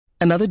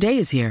Another day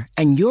is here,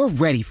 and you're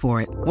ready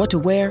for it. What to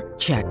wear?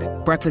 Check.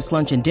 Breakfast,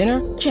 lunch, and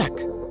dinner? Check.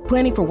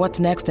 Planning for what's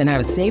next and how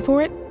to save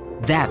for it?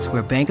 That's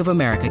where Bank of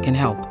America can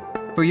help.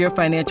 For your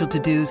financial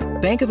to-dos,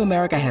 Bank of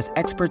America has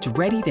experts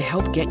ready to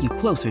help get you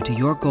closer to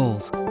your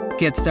goals.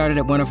 Get started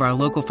at one of our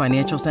local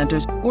financial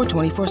centers or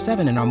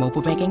 24/7 in our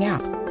mobile banking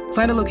app.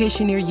 Find a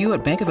location near you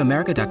at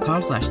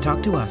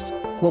bankofamerica.com/talktous.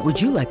 What would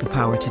you like the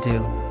power to do?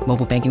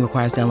 Mobile banking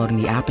requires downloading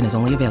the app and is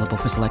only available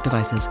for select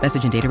devices.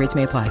 Message and data rates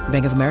may apply.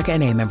 Bank of America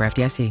N.A., member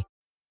FDIC.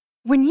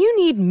 When you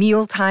need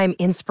mealtime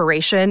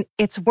inspiration,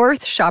 it's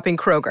worth shopping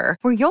Kroger,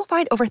 where you'll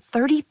find over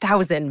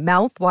 30,000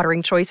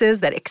 mouth-watering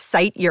choices that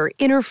excite your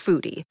inner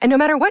foodie. And no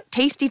matter what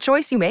tasty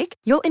choice you make,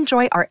 you'll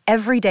enjoy our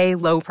everyday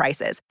low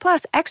prices,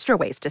 plus extra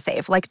ways to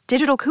save, like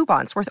digital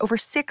coupons worth over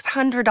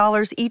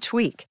 $600 each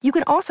week. You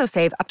can also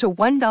save up to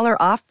 $1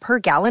 off per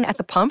gallon at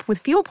the pump with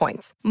fuel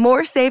points.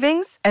 More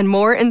savings and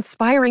more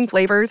inspiring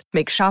flavors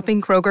make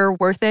shopping Kroger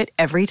worth it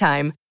every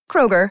time.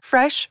 Kroger,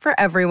 fresh for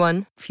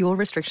everyone. Fuel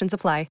restrictions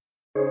apply.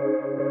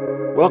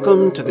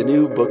 Welcome to the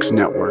New Books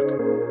Network.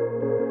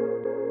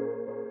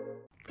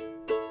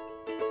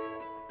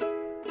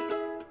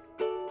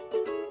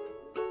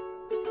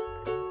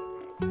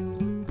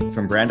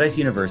 From Brandeis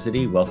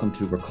University, welcome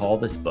to Recall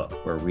This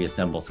Book, where we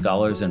assemble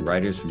scholars and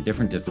writers from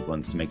different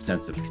disciplines to make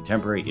sense of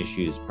contemporary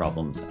issues,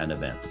 problems, and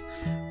events.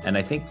 And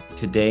I think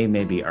today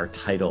maybe our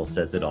title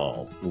says it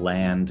all: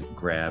 Land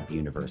Grab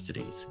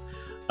Universities.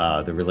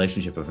 The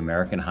relationship of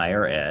American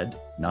higher ed,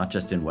 not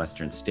just in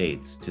Western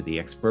states, to the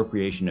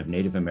expropriation of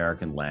Native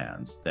American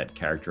lands that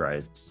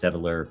characterized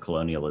settler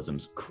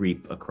colonialism's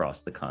creep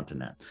across the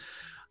continent.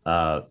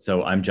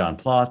 So I'm John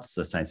Plotz,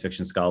 a science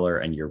fiction scholar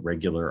and your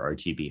regular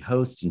RTB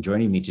host. And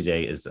joining me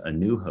today is a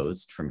new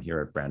host from here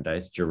at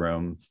Brandeis,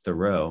 Jerome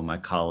Thoreau, my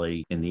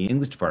colleague in the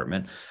English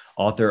department,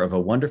 author of a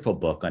wonderful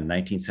book on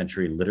 19th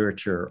century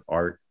literature,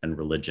 art, and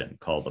religion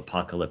called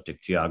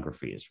Apocalyptic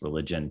Geographies: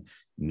 Religion,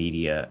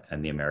 Media,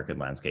 and the American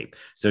Landscape.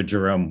 So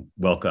Jerome,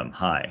 welcome.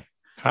 Hi.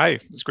 Hi,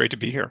 it's great to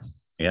be here.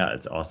 Yeah,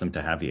 it's awesome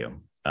to have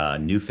you.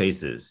 New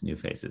faces.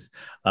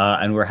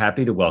 And we're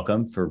happy to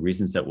welcome, for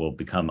reasons that will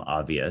become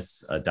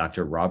obvious,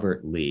 Dr.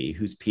 Robert Lee,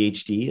 whose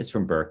PhD is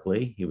from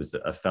Berkeley. He was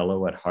a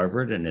fellow at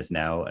Harvard and is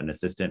now an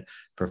assistant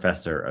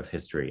professor of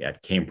history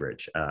at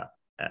Cambridge.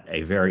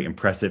 A very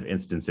impressive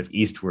instance of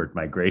eastward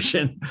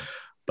migration,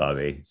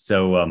 Bobby.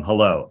 So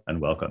hello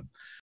and welcome.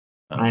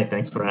 Hi,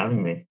 thanks for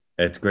having me.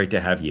 It's great to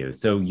have you.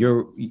 So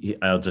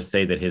I'll just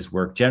say that his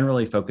work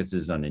generally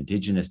focuses on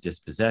indigenous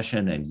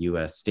dispossession and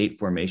U.S. state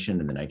formation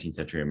in the 19th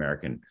century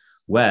American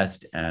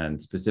West.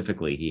 And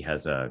specifically, he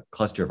has a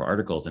cluster of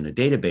articles in a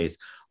database,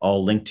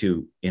 all linked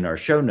to in our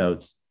show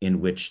notes,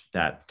 in which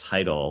that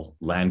title,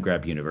 Land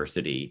Grab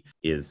University,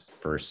 is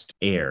first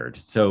aired.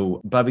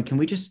 So, Bobby, can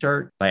we just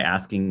start by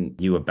asking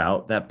you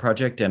about that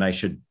project? And I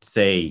should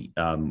say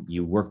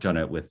you worked on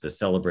it with the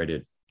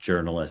celebrated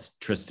journalist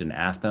Tristan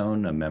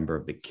Athone, a member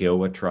of the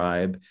Kiowa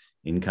tribe,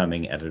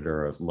 incoming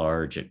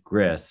editor-at-large at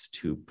Grist,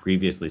 who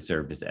previously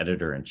served as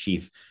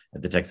editor-in-chief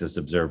at the Texas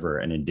Observer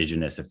and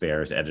Indigenous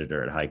Affairs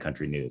editor at High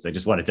Country News. I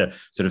just wanted to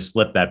sort of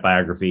slip that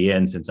biography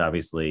in, since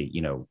obviously,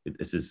 you know,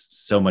 this is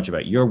so much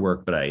about your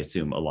work, but I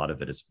assume a lot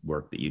of it is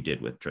work that you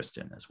did with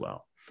Tristan as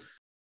well.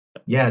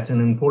 Yeah, it's an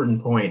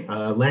important point.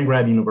 Land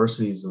Grab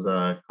Universities is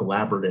a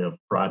collaborative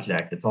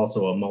project. It's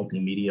also a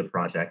multimedia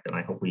project, and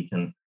I hope we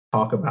can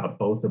talk about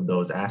both of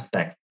those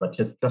aspects. But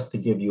just to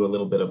give you a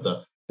little bit of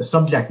the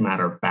subject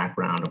matter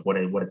background of what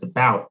it's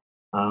about,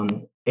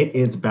 it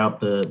is about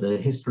the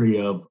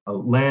history of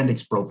land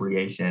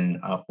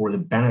expropriation for the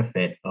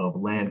benefit of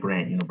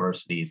land-grant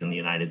universities in the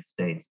United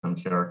States. I'm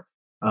sure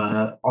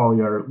all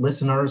your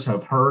listeners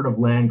have heard of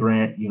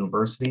land-grant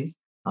universities.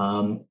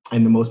 In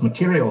the most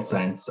material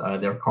sense,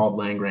 they're called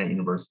land-grant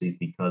universities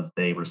because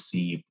they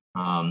receive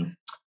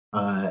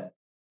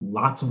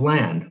lots of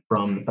land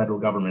from the federal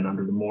government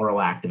under the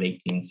Morrill Act of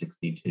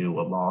 1862,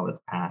 a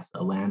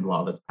land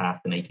law that's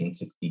passed in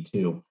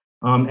 1862.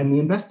 And the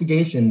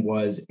investigation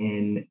was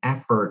an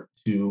effort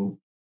to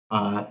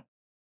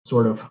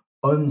sort of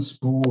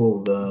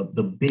unspool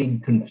the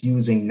big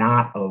confusing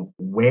knot of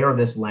where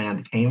this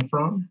land came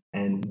from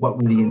and what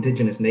were the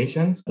indigenous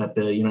nations that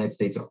the United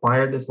States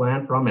acquired this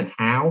land from, and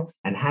how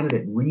did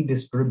it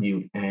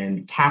redistribute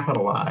and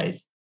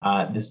capitalize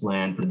this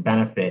land for the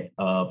benefit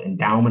of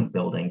endowment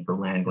building for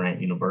land-grant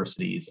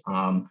universities,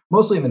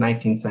 mostly in the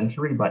 19th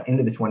century, but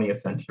into the 20th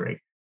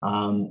century.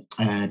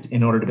 And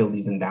in order to build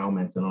these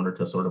endowments, in order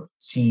to sort of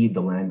seed the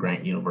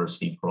land-grant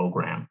university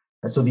program.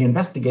 And so the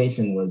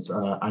investigation was,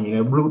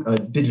 a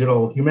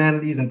digital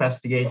humanities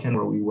investigation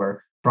where we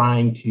were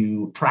trying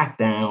to track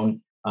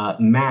down,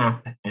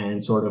 map,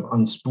 and sort of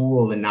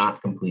unspool the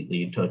knot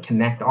completely to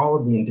connect all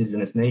of the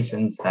indigenous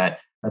nations that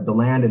the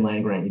land and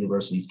land-grant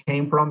universities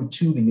came from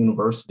to the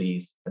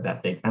universities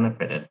that they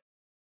benefited.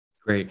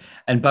 Great.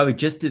 And Bobby,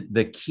 just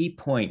the key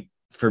point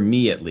for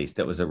me at least,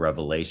 that was a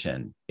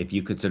revelation. If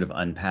you could sort of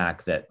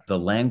unpack that, the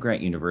land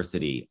grant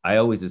university, I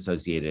always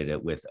associated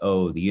it with,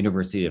 oh, the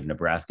University of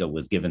Nebraska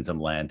was given some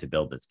land to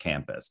build its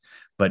campus.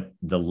 But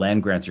the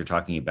land grants you're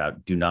talking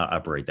about do not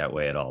operate that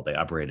way at all. They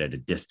operate at a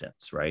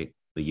distance, right?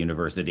 The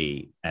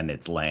university and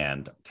its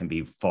land can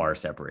be far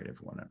separated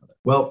from one another.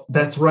 Well,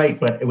 that's right.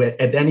 But with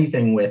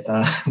anything with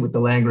the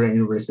land grant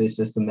university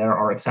system, there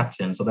are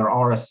exceptions. So there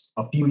are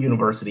a few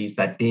universities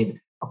that did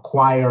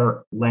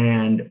acquire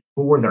land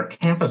for their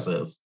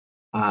campuses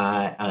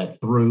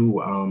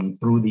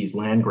through these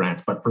land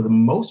grants. But for the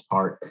most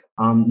part,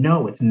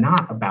 no, it's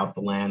not about the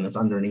land that's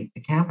underneath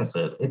the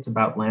campuses. It's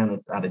about land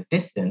that's at a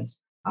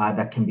distance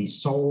that can be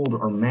sold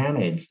or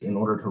managed in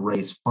order to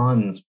raise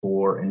funds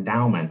for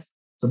endowments.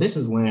 So this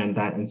is land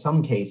that in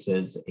some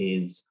cases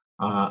is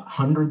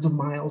hundreds of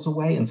miles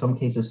away, in some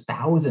cases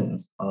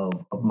thousands of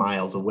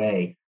miles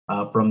away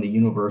from the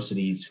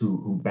universities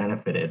who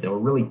benefited. There were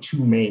really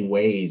two main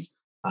ways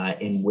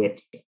in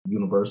which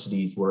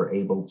universities were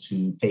able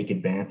to take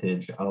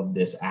advantage of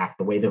this act.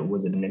 The way that it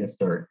was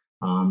administered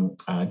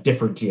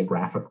differed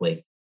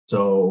geographically.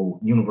 So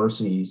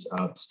universities,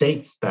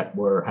 states that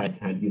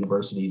had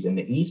universities in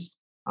the east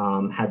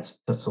had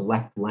to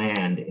select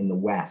land in the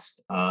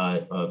west,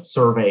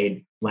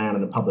 surveyed land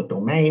in the public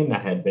domain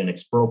that had been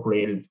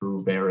expropriated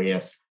through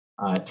various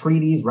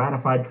treaties,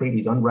 ratified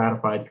treaties,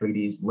 unratified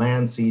treaties,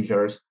 land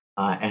seizures,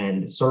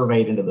 and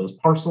surveyed into those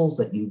parcels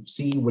that you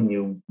see when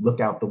you look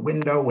out the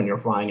window when you're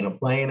flying in a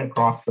plane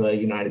across the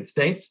United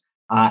States,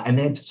 and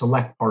then to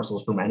select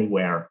parcels from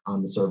anywhere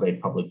on the surveyed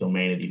public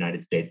domain of the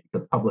United States,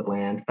 because public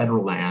land,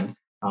 federal land,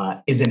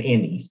 isn't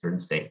in eastern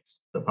states.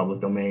 The public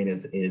domain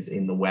is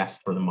in the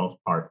west for the most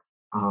part.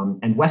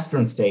 And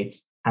western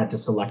states had to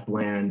select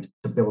land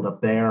to build up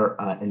their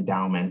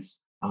endowments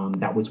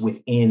that was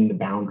within the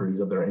boundaries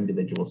of their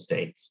individual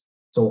states.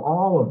 So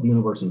all of the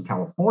University of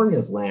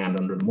California's land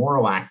under the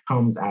Morrill Act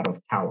comes out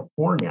of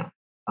California.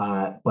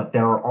 But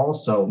there are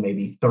also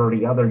maybe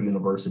 30 other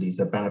universities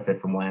that benefit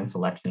from land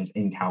selections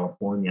in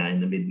California in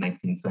the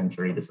mid-19th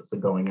century. This is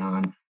going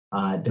on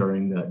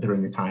during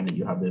the time that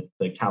you have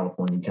the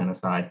California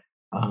genocide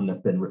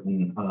that's been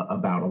written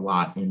about a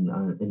lot in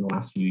the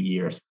last few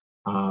years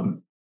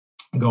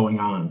going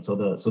on. So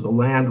the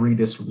land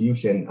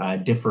redistribution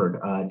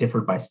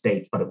differed by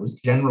states, but it was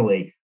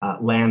generally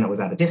land that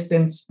was at a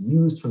distance,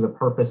 used for the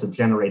purpose of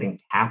generating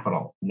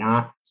capital,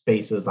 not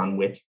spaces on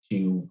which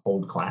to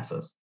hold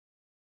classes.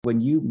 When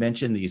you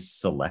mention these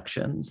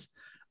selections,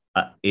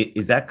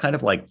 is that kind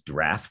of like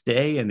draft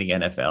day in the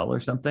NFL or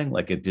something?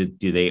 Like,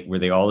 were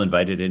they all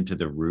invited into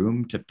the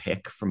room to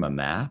pick from a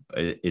map?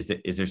 Is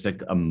there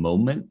like a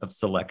moment of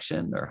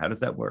selection, or how does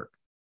that work?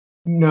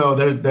 No,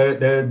 there's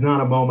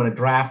not a moment. A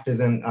draft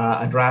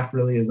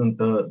really isn't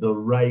the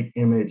right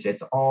image.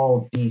 It's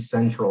all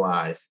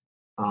decentralized.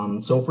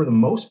 So for the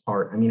most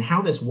part, I mean,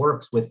 how this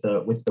works with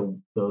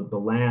the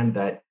land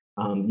that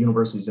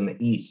universities in the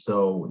East.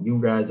 So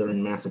you guys are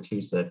in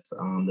Massachusetts.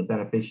 The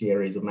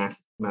beneficiaries of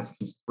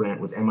Massachusetts grant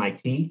was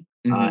MIT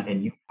and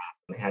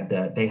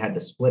UMass. They had to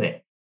split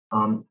it.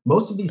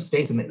 Most of these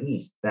states in the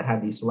East that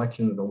had these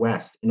selections in the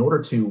West, in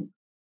order to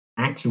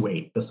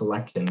actuate the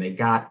selection, they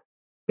got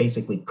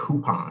basically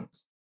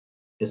coupons.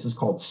 This is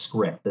called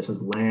scrip. This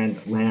is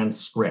land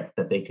scrip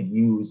that they could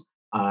use.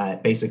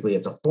 Basically,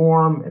 it's a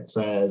form. It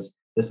says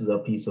this is a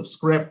piece of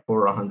scrip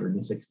for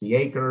 160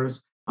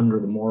 acres.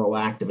 Under the Morrill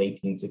Act of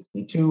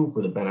 1862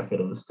 for the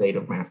benefit of the state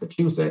of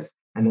Massachusetts,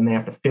 and then they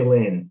have to fill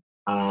in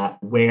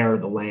where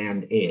the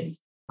land is.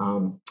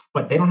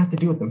 But they don't have to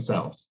do it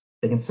themselves.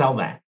 They can sell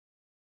that.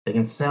 They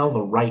can sell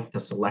the right to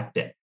select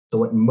it. So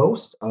what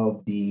most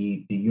of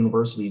the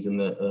universities in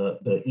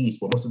the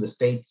East, what most of the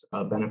states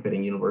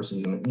benefiting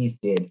universities in the East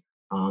did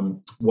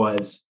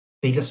was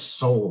they just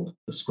sold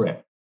the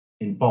scrip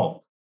in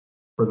bulk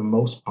for the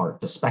most part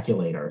to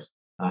speculators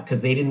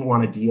because they didn't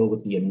want to deal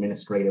with the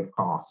administrative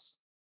costs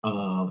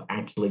of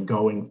actually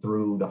going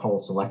through the whole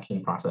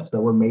selection process.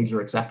 There were major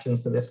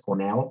exceptions to this.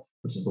 Cornell,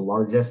 which is the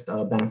largest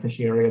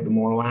beneficiary of the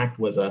Morrill Act,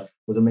 was a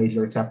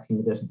major exception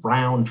to this.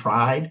 Brown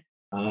tried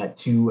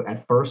to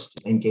at first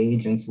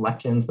engage in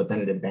selections, but then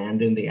it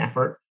abandoned the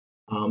effort.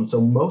 So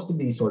most of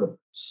these sort of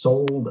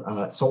sold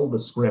the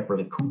scrip or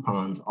the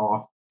coupons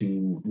off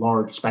to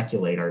large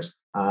speculators,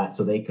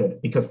 so they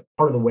could, because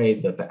part of the way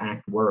that the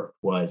act worked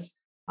was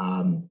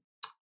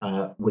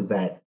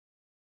that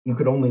you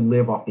could only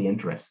live off the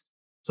interest.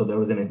 So there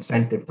was an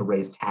incentive to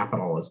raise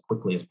capital as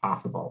quickly as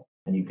possible,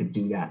 and you could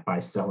do that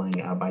by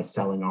selling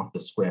off the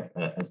scrip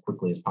as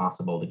quickly as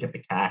possible to get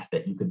the cash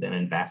that you could then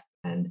invest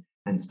and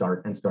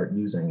start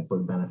using for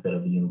the benefit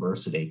of the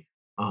university.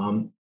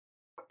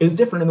 It was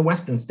different in the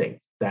Western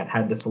states that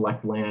had to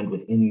select land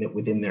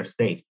within their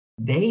states.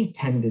 They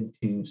tended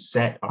to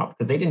set up,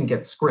 because they didn't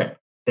get scrip,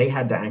 they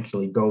had to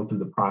actually go through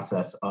the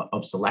process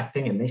of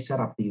selecting, and they set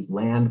up these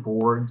land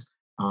boards.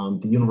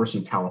 The University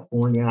of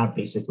California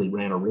basically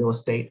ran a real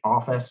estate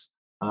office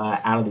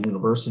out of the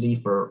university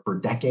for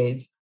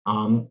decades,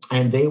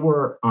 and they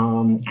were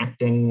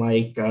acting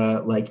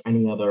like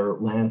any other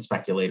land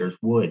speculators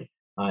would.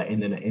 in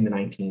the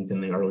 19th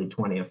and the early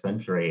 20th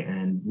century,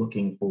 and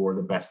looking for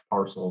the best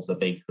parcels that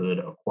they could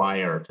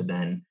acquire to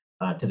then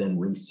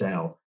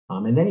resell.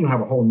 And then you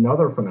have a whole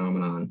nother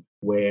phenomenon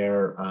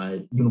where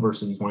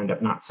universities wind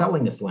up not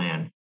selling this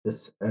land.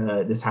 This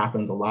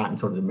happens a lot in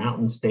sort of the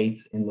mountain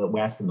states in the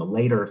West, and the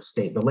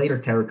later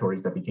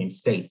territories that became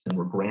states and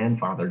were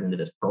grandfathered into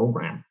this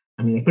program.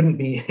 I mean, it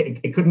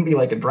couldn't be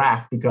like a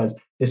draft, because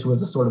this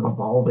was a sort of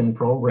evolving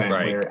program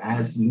where,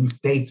 as new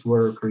states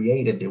were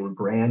created, they were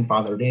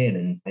grandfathered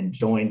in and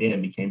joined in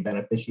and became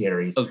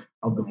beneficiaries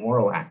of the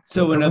Morrill Act.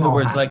 So in other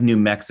words, like New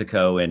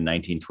Mexico in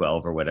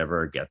 1912 or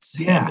whatever gets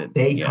handed.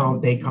 They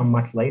come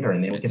much later,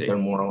 and they don't get their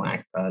Morrill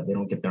Act. They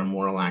don't get their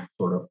Morrill Act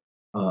sort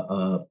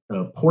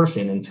of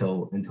portion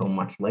until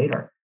much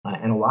later.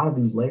 And a lot of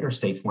these later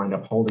states wind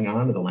up holding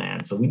on to the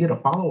land. So we did a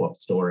follow-up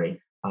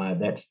story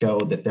that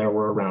showed that there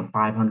were around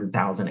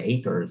 500,000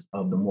 acres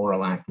of the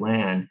Morrill Act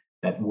land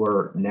that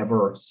were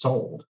never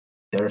sold.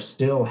 They're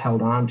still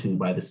held on to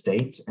by the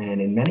states, and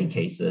in many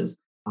cases,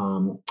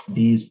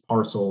 these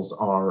parcels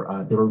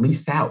they're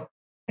leased out,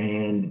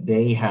 and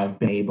they have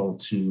been able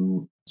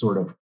to sort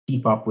of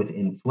keep up with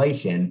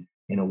inflation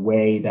in a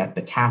way that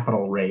the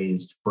capital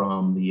raised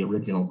from the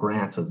original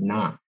grants has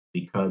not,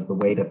 because the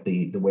way that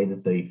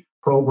the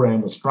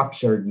program was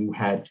structured, you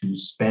had to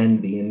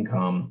spend the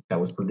income that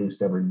was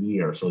produced every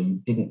year. So you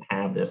didn't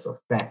have this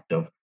effect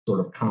of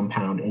sort of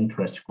compound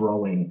interest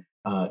growing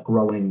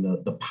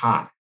the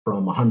pot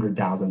from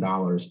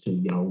 $100,000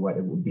 to what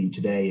it would be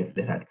today if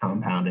it had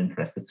compound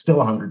interest. It's still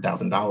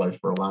 $100,000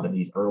 for a lot of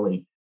these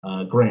early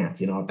grants,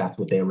 if that's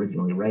what they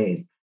originally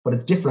raised. But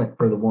it's different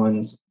for the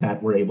ones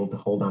that were able to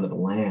hold onto the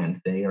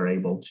land. They are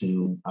able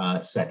to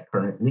set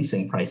current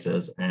leasing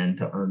prices and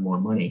to earn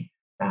more money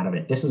out of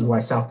it. This is why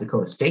South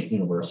Dakota State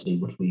University,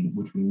 which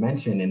we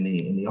mentioned in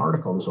the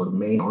article, the sort of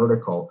main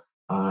article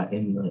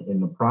in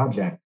the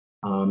project,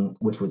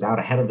 which was out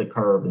ahead of the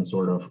curve in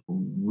sort of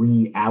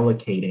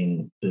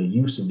reallocating the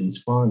use of these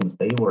funds.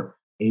 They were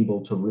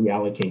able to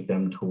reallocate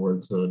them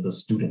towards the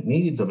student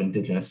needs of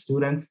Indigenous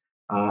students,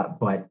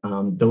 but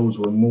those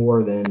were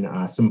more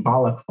than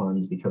symbolic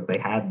funds, because they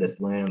had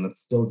this land that's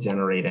still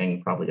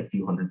generating probably a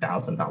few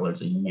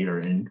 $100,000 a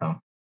year in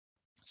income.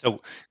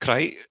 So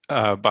could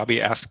I,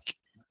 Bobby, ask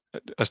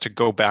us to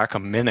go back a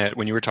minute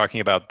when you were talking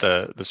about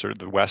the sort of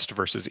the West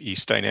versus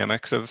East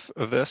dynamics of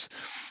this?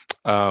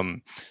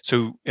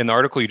 So in the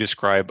article, you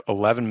describe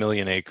 11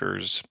 million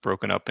acres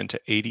broken up into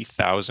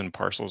 80,000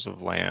 parcels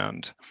of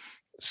land,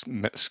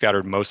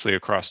 scattered mostly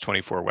across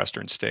 24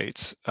 Western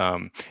states.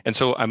 And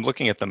so I'm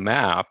looking at the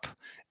map,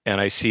 and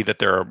I see that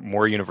there are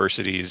more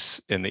universities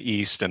in the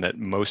East, and that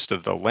most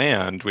of the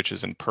land, which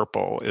is in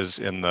purple, is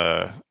in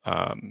the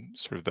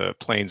sort of the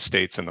plain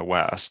states in the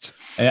West.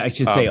 I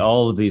should say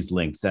all of these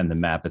links and the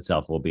map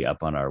itself will be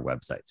up on our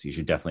website. So you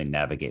should definitely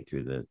navigate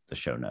through the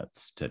show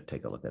notes to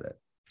take a look at it.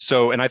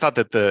 So, and I thought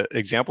that the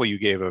example you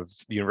gave of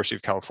the University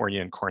of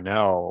California and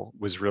Cornell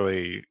was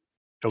really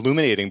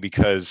illuminating,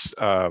 because,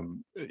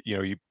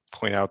 you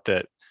point out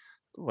that,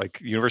 like,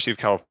 the University of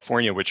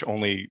California, which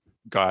only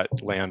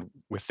got land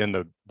within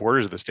the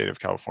borders of the state of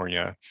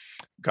California,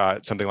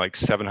 got something like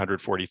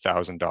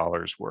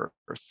 $740,000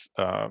 worth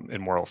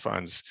in Morrill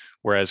funds,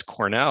 whereas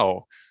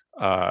Cornell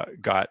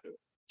got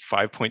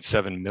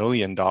 $5.7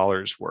 million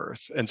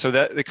worth. And so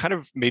that it kind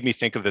of made me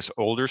think of this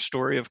older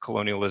story of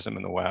colonialism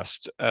in the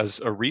West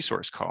as a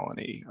resource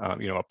colony,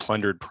 a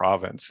plundered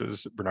province,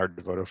 as Bernard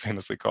DeVoto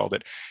famously called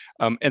it.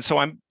 And so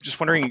I'm just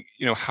wondering,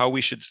 how we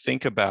should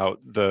think about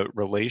the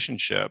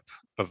relationship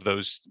of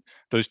those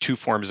two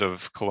forms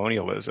of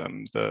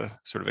colonialism, the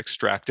sort of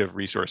extractive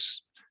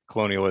resource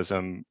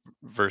colonialism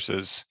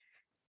versus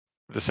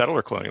the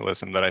settler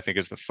colonialism that I think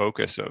is the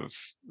focus of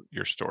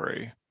your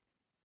story.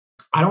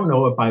 I don't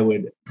know if I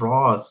would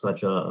draw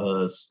such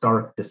a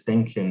stark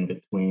distinction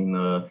between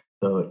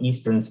the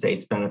eastern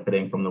states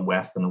benefiting from the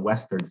West and the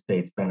western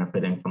states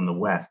benefiting from the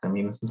West. I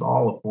mean, this is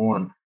all a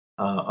form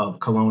of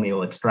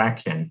colonial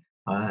extraction.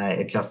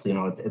 It just,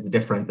 it's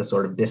different, the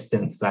sort of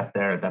distance that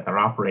they're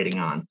operating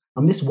on.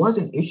 This was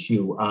an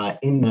issue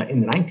in the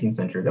 19th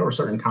century. There were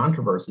certain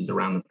controversies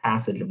around the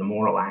passage of the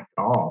Morrill Act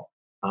at all.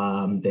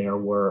 There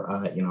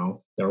were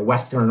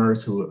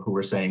Westerners who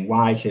were saying,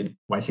 why should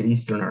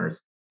Easterners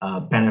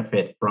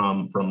benefit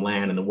from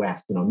land in the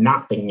West?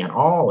 Not thinking at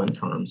all in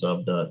terms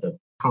of the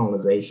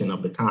colonization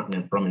of the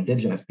continent from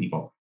Indigenous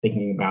people,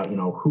 thinking about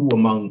who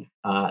among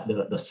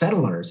the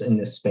settlers in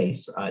this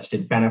space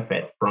should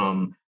benefit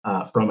from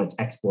its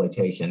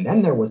exploitation.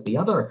 Then there was the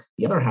other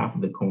half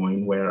of the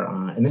coin, where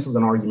and this is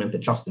an argument that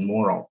Justin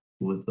Morrill,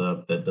 who was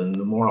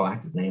the Morrill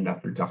Act is named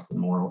after Justin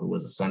Morrill, who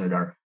was a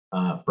senator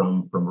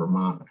from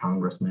Vermont, a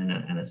congressman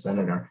and a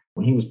senator,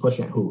 when he was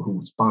pushing,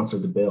 who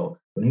sponsored the bill.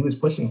 When he was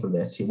pushing for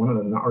this, one of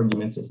the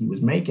arguments that he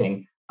was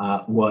making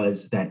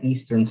was that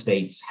Eastern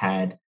states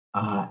had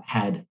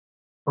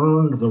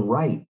earned the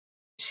right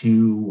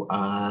to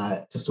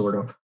sort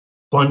of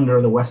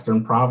plunder the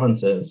Western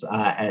provinces,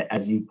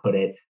 as you put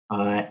it,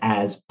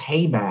 as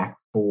payback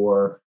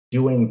for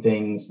doing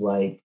things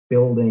like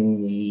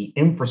building the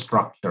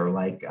infrastructure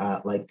like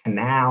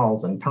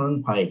canals and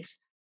turnpikes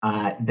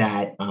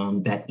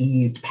that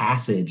eased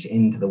passage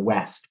into the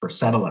West for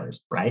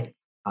settlers, right?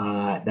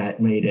 That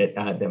made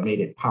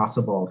it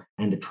possible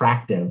and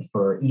attractive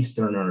for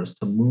Easterners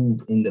to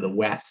move into the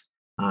West,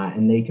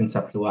 and they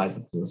conceptualized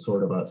this as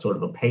sort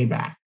of a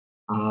payback.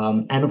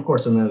 And of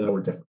course, and then there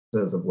were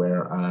differences of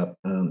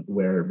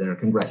where their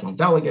congressional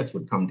delegates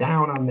would come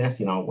down on this.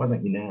 You know, it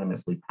wasn't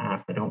unanimously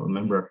passed. I don't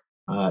remember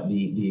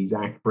the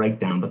exact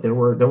breakdown, but there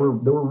were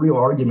real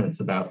arguments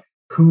about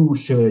who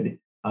should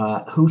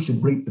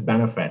reap the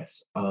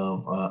benefits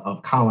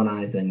of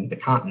colonizing the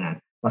continent.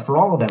 But for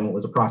all of them, it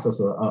was a process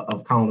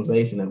of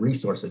colonization and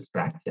resource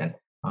extraction.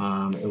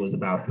 It was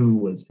about who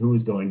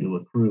was going to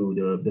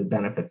accrue the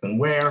benefits and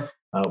where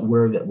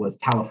was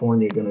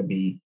California going to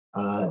be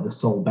the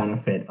sole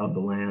benefit of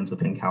the lands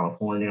within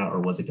California, or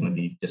was it going to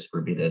be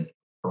distributed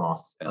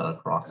across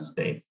the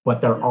states? But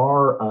there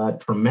are a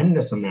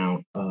tremendous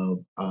amount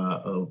of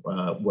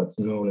what's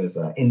known as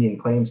Indian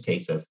claims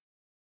cases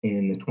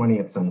in the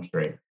 20th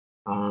century.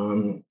 I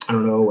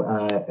don't know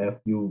if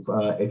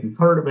you've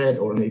heard of it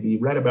or maybe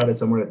read about it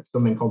somewhere. It's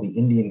something called the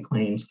Indian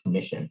Claims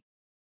Commission,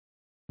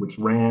 which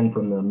ran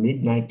from the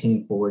mid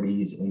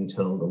 1940s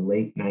until the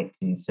late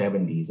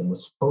 1970s and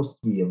was supposed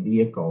to be a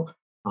vehicle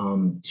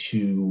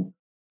to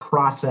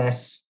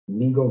process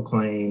legal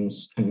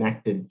claims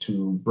connected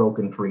to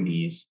broken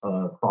treaties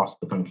across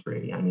the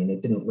country. I mean,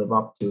 it didn't live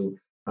up to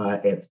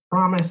its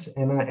promise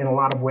in a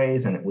lot of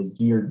ways, and it was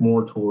geared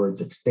more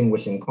towards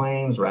extinguishing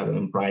claims rather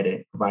than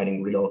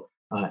providing real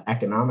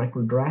economic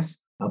redress.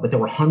 But there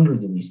were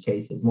hundreds of these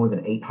cases, more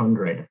than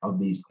 800 of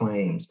these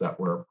claims that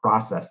were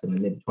processed in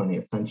the mid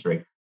 20th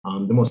century.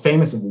 The most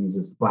famous of these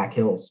is the Black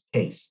Hills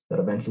case that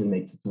eventually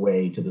makes its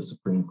way to the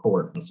Supreme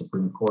Court. The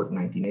Supreme Court in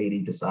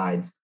 1980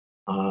 decides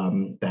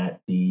that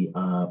the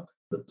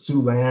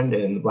Sioux land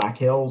in the Black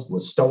Hills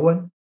was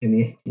stolen in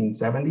the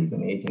 1870s,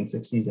 in the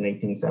 1860s and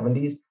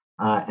 1870s,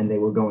 and they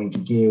were going to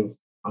give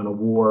an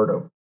award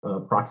of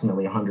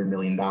approximately $100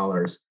 million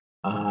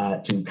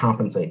to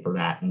compensate for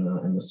that.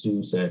 And the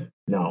Sioux said,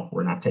 no,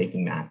 we're not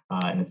taking that.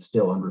 And it's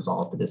still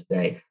unresolved to this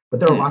day. But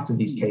there are lots of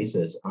these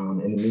cases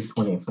in the mid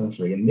 20th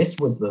century. And this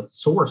was the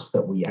source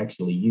that we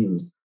actually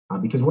used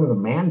because one of the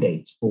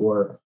mandates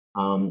for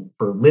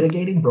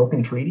litigating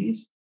broken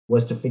treaties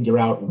was to figure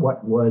out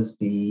what were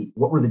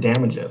the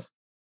damages.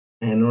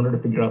 And in order to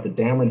figure out the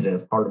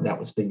damages, part of that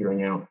was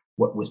figuring out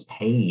what was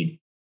paid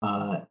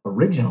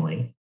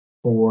originally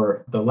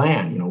for the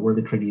land. You know, where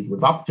the treaties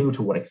lived up to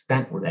what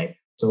extent were they?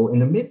 So in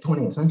the mid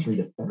 20th century,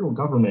 the federal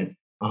government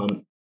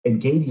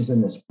engages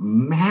in this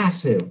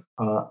massive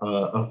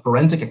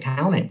forensic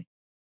accounting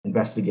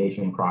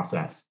investigation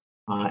process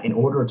in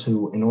order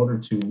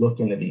to look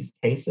into these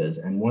cases.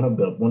 And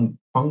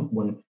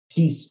one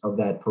piece of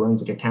that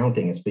forensic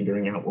accounting is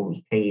figuring out what was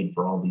paid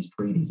for all these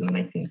treaties in the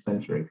 19th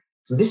century.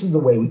 So this is the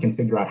way we can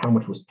figure out how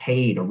much was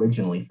paid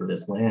originally for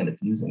this land.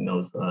 It's using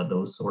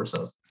those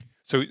sources.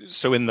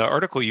 So in the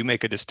article, you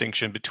make a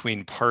distinction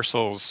between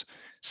parcels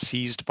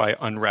seized by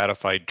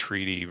unratified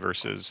treaty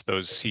versus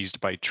those seized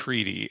by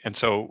treaty. And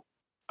so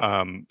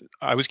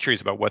I was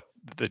curious about what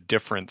the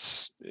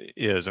difference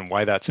is and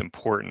why that's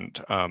important.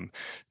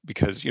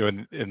 Because, you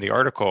know, in the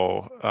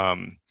article,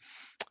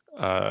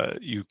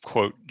 you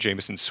quote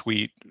Jameson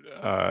Sweet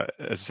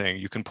as saying,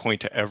 you can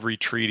point to every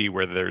treaty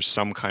where there's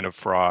some kind of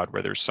fraud,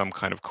 where there's some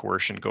kind of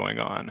coercion going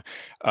on.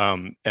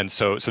 And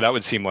so that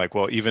would seem like,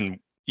 well, even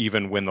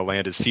when the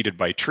land is ceded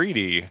by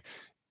treaty,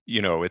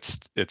 you know,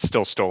 it's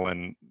still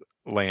stolen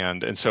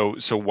land. And so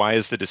why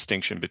is the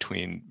distinction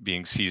between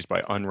being seized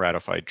by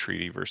unratified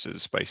treaty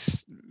versus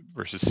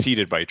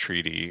ceded by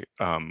treaty?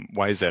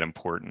 Why is that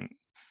important?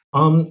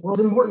 Well, it's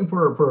important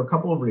for a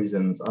couple of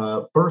reasons.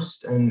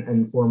 First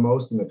and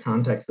foremost, in the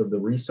context of the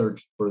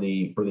research for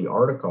the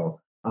article,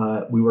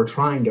 we were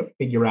trying to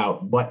figure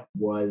out what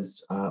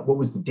was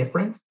the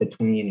difference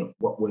between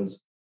what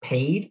was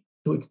paid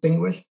to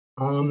extinguish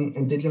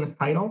indigenous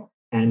title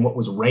and what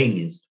was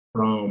raised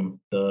from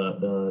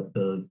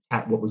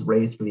what was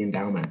raised for the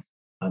endowments,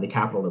 the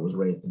capital that was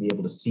raised, to be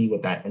able to see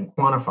what that and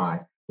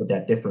quantify what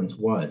that difference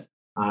was.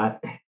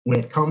 When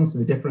it comes to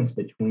the difference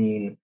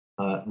between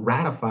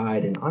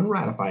ratified and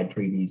unratified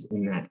treaties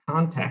in that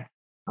context,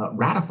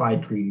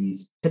 ratified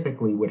treaties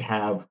typically would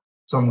have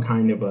some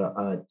kind of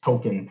a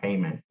token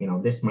payment. You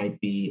know, this might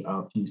be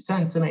a few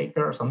cents an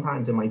acre.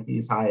 Sometimes it might be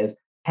as high as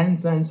 10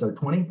 cents or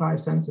 25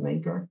 cents an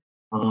acre.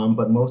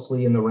 But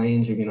mostly in the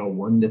range of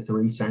 1 to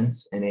 3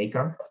 cents an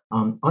acre.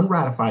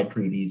 Unratified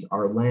treaties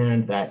are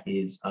land that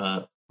is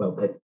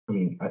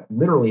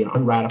literally an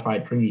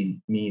unratified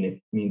treaty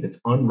means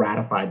it's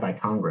unratified by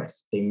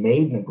Congress. They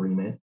made an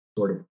agreement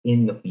sort of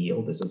in the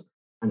field. This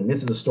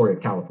is the story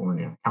of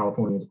California.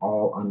 California is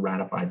all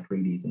unratified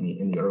treaties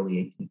in the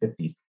early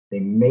 1850s. They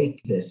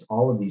make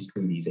all of these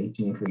treaties,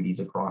 18 treaties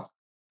across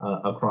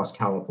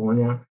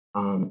California.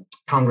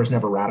 Congress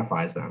never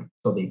ratifies them,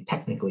 so they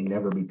technically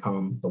never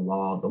become the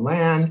law of the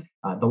land.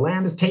 The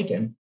land is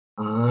taken.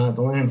 The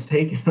land's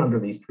taken under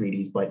these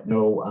treaties, but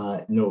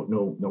no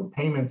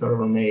payments are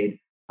ever made.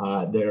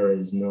 there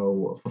is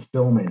no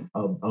fulfillment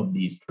of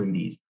these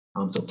treaties.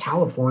 So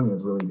California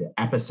is really the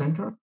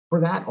epicenter for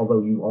that,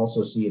 although you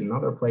also see it in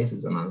other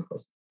places,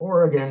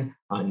 Oregon,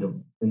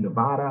 in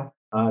Nevada,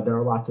 there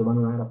are lots of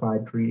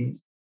unratified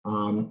treaties,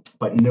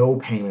 but no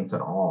payments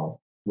at all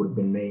would have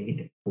been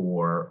made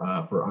for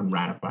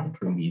unratified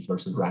treaties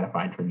versus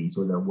ratified treaties,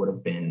 where there would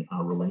have been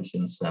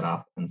relations set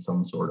up and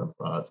some sort of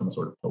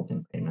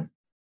token payment.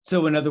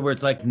 So in other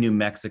words, like New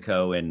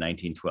Mexico in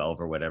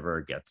 1912 or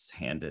whatever gets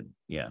handed.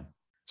 Yeah.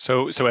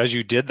 So as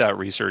you did that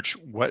research,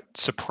 what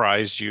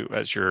surprised you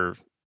as your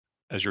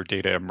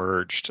data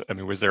emerged? I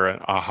mean, was there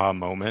an aha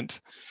moment?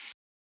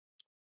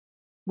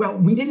 Well,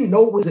 we didn't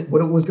know what it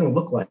was going to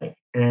look like,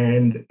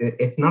 and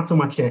it's not so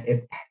much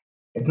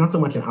it's not so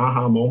much an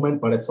aha moment,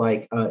 but it's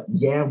like,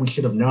 yeah, we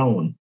should have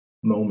known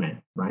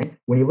moment, right?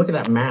 When you look at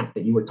that map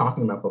that you were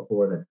talking about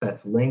before,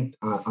 that's linked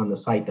on the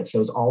site that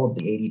shows all of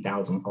the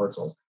 80,000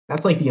 parcels.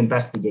 That's like the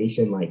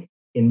investigation, like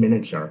in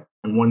miniature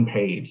on one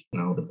page.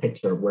 The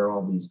picture of where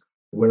all these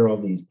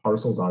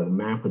parcels are. The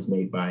map was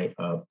made by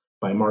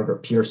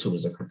Margaret Pierce, who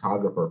was a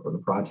cartographer for the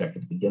project.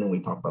 At the beginning,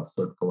 we talked about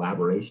sort of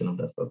collaboration of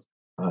this.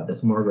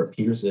 That's Margaret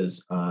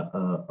Pierce's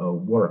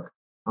work.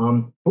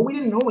 But we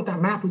didn't know what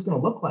that map was going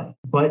to look like.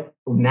 But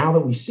now that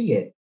we see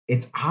it,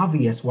 it's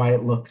obvious why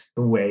it looks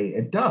the way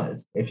it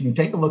does. If you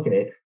take a look at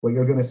it, what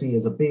you're going to see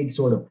is a big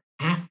sort of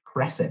half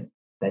crescent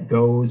that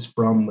goes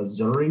from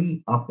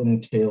Missouri up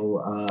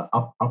until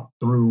up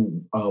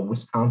through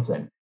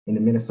Wisconsin,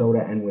 into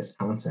Minnesota and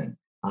Wisconsin.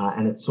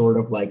 And it's sort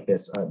of like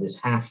this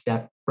half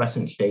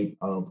crescent shape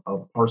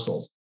of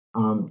parcels.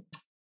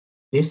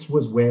 This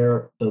was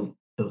where the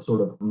sort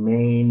of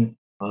main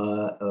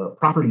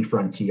property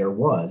frontier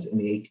was in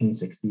the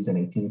 1860s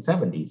and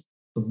 1870s.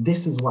 So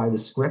this is why the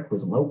Scrip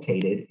was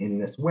located in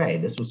this way.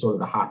 This was sort of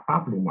the hot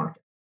property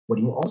market. What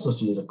you also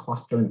see is a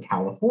cluster in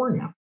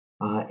California,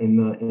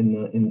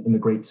 in the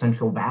Great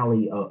Central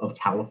Valley of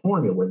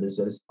California, where there's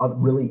this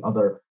really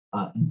other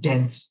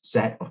dense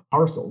set of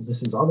parcels.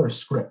 This is other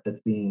Scrip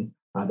that's being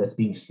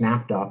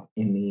snapped up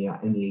in the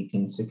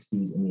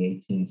 1860s and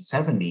the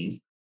 1870s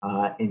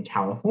in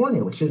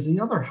California, which is the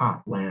other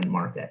hot land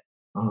market.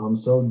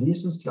 So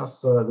this is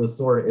just it's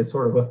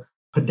sort of a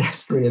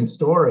pedestrian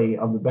story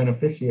of the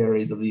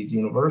beneficiaries of these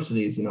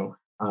universities,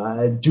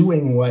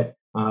 doing what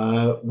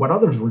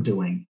others were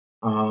doing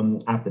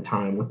at the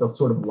time, what the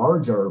sort of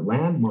larger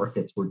land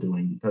markets were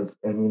doing. Because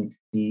I mean,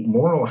 the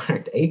Morrill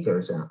Act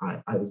acres, and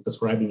I was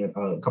describing it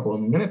a couple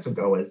of minutes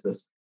ago as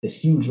this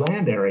huge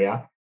land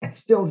area. It's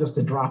still just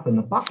a drop in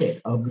the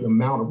bucket of the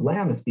amount of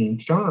land that's being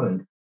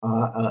churned.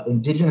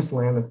 Indigenous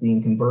land that's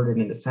being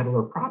converted into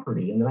settler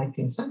property in the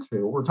 19th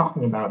century. What we're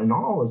talking about in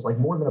all is like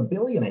more than 1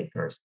 billion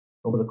acres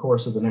over the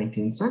course of the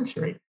 19th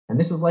century. And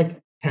this is like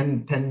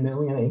 10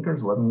 million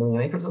acres, 11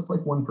 million acres. That's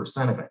like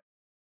 1% of it.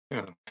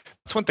 Yeah,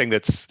 that's one thing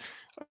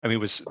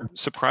was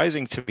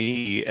surprising to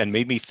me and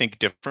made me think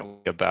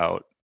differently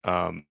about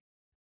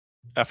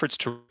efforts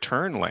to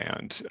return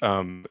land.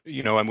 And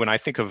when I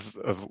think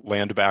of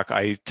land back,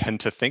 I tend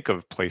to think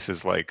of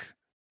places like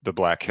the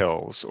Black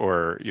Hills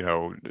or,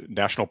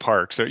 national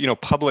parks or,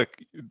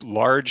 public,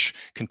 large,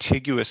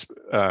 contiguous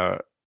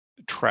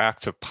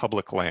tracts of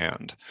public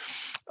land.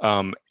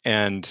 But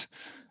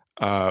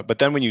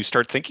then when you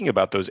start thinking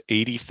about those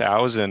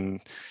 80,000,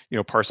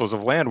 parcels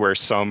of land where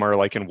some are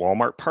like in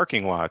Walmart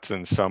parking lots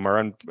and some are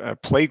on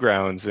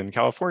playgrounds in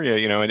California,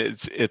 and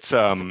it's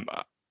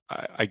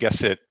I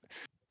guess it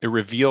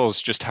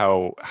reveals just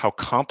how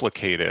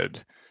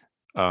complicated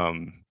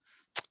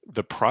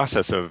the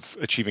process of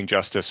achieving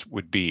justice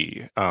would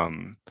be,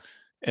 and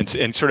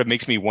sort of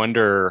makes me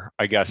wonder,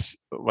 I guess,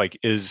 like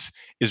is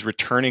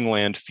returning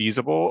land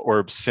feasible,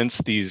 or since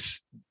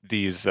these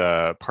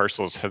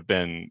parcels have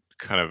been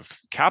kind of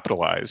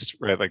capitalized,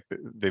 right? Like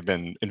they've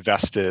been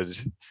invested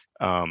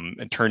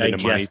and turned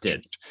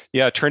Digested. into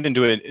money, turned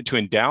into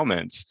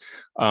endowments.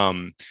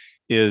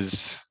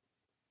 Is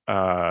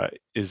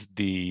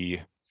the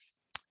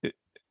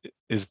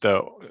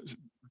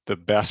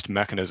best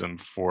mechanism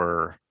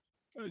for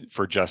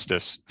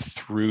justice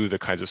through the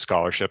kinds of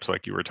scholarships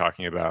like you were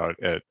talking about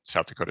at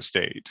South Dakota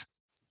State?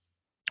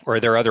 Or are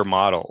there other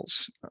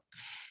models?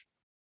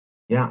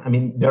 Yeah, I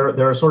mean,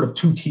 there are sort of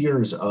two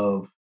tiers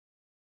of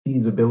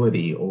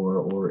feasibility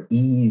or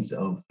ease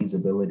of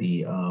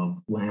feasibility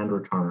of land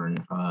return,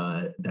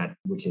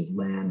 which is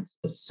land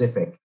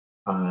specific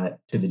to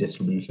the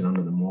distribution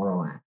under the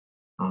Morrill Act.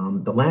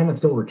 The land that's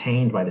still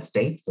retained by the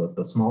states, so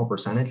the small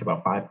percentage,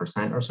 about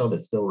 5% or so,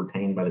 that's still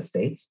retained by the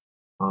states,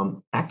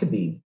 that could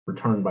be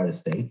returned by the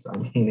states. I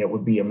mean, it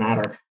would be a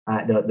matter,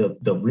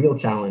 the real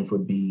challenge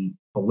would be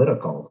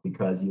political,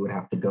 because you would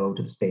have to go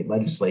to the state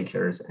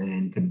legislatures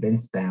and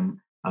convince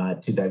them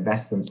to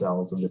divest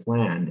themselves of this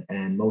land.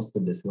 And most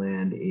of this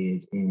land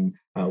is in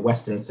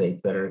Western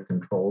states that are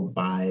controlled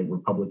by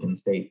Republican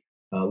state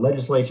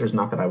legislatures.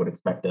 Not that I would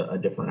expect a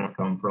different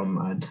outcome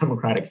from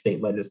Democratic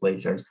state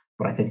legislatures,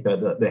 but I think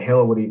that the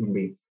hill would even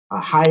be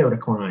higher to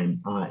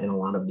climb in a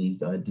lot of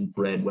these deep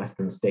red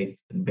Western states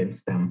to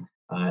convince them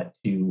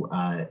to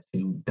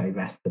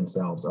divest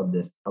themselves of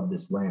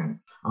this land.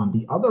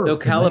 The other, so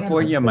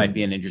California might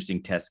be an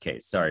interesting test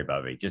case. Sorry,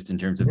 Bobby. Just in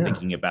terms of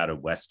thinking about a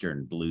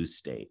Western blue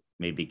state,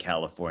 maybe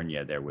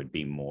California, there would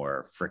be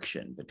more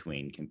friction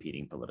between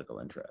competing political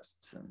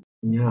interests.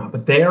 Yeah,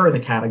 but they're in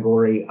the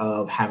category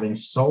of having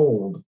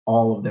sold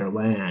all of their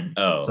land.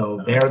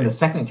 So they're in the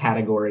second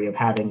category of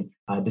having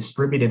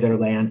distributed their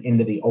land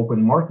into the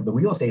open market, the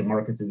real estate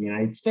markets of the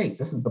United States.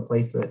 This is the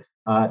place that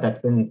that's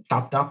been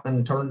chopped up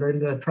and turned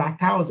into tract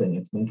housing.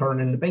 It's been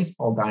turned into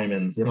baseball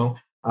diamonds, into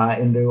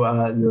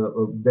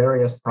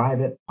various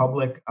private,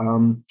 public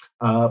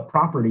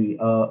property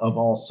of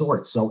all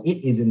sorts. So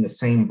it is in the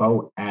same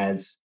boat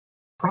as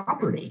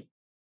property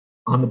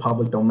on the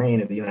public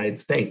domain of the United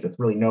States. It's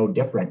really no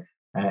different.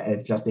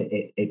 It's just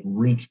it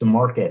reached the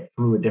market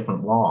through a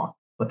different law.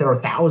 But there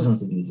are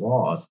thousands of these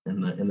laws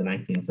in the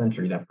 19th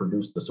century that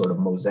produced the sort of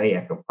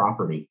mosaic of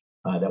property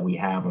that we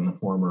have on the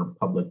former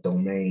public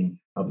domain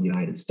of the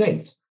United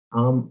States.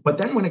 But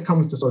then when it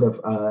comes to sort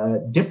of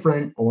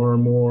different or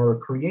more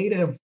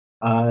creative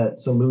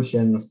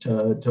solutions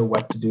to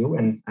what to do,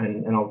 and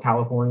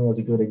California is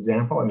a good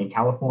example. I mean,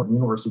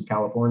 University of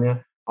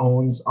California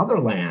owns other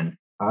land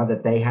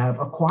that they have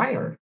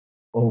acquired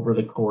over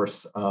the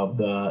course of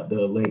the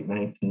late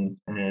 19th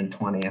and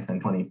 20th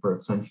and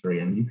 21st century.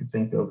 And you could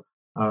think of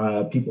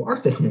people are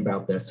thinking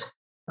about this,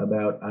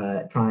 about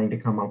trying to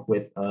come up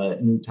with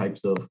new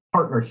types of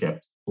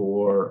partnerships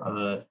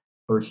for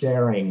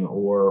sharing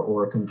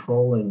or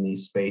controlling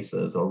these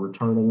spaces, or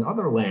returning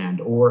other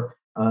land, or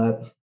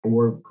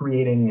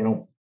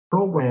creating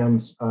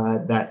programs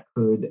that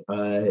could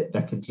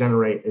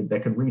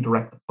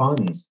redirect the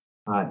funds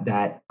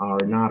that are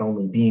not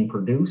only being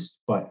produced,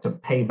 but to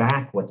pay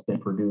back what's been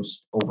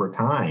produced over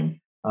time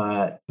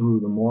through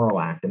the Morrill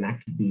Act. And that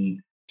could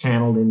be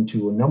channeled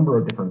into a number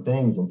of different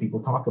things. When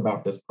people talk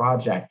about this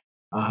project,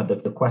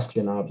 the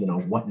question of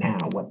what now,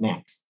 what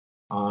next,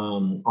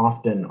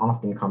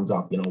 often comes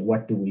up.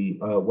 What do we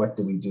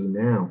do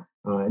now?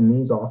 And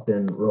these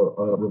often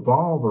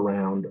revolve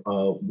around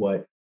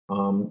what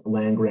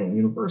land grant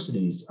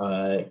universities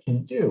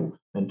can do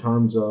in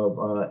terms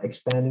of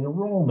expanding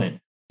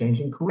enrollment,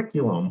 changing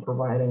curriculum,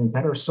 providing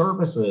better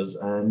services,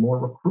 and more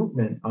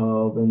recruitment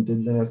of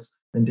indigenous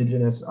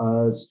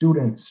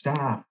students,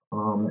 staff,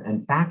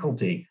 and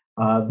faculty.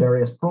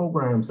 Various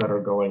programs that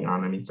are going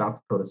on. I mean, South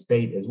Dakota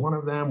State is one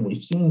of them.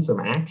 We've seen some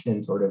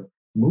action sort of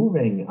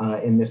moving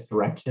in this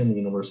direction. The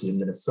University of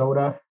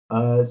Minnesota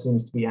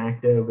seems to be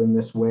active in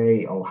this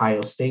way.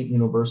 Ohio State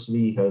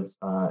University has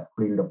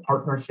created a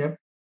partnership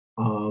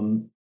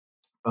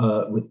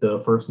with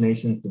the First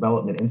Nations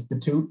Development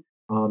Institute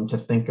to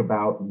think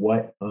about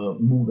what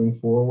moving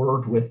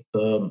forward with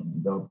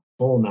the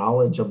full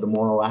knowledge of the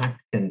Morrill Act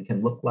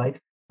can look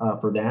like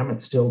for them.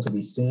 It's still to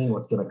be seen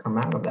what's going to come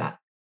out of that.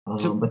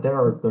 But there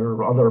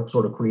are other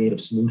sort of creative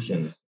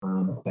solutions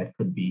that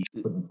could be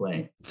put in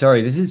play.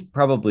 Sorry, this is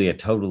probably a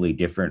totally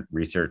different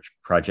research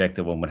project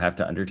that one would have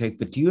to undertake,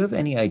 but do you have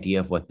any idea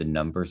of what the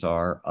numbers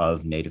are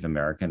of Native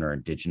American or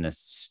Indigenous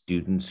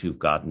students who've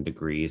gotten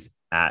degrees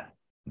at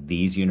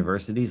these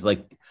universities?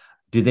 Like,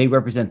 do they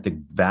represent the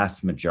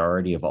vast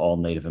majority of all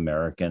Native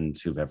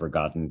Americans who've ever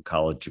gotten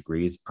college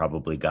degrees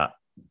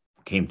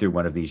came through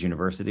one of these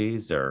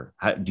universities? Or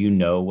do you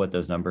know what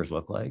those numbers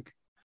look like?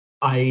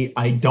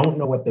 I don't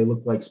know what they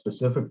look like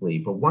specifically,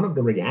 but one of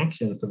the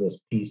reactions to this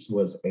piece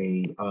was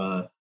a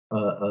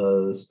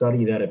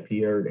study that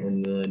appeared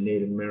in the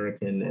Native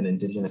American and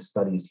Indigenous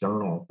Studies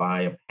Journal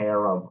by a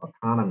pair of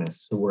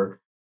economists who were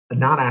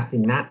not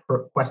asking that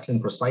question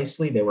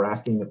precisely. They were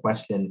asking the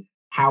question,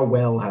 how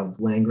well have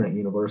land-grant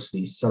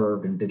universities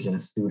served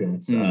Indigenous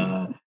students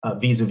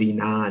vis-a-vis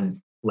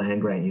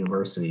non-land-grant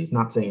universities?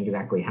 Not saying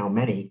exactly how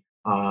many,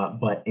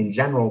 but in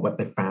general, what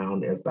they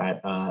found is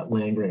that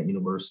land-grant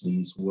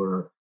universities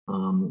were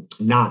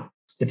not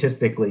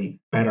statistically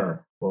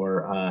better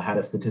or had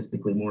a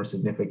statistically more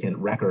significant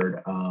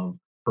record of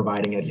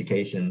providing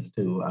educations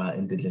to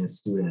Indigenous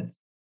students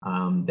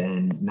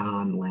than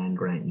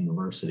non-land-grant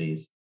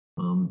universities.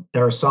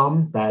 There are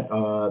some that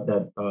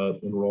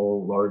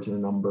enroll larger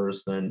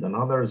numbers than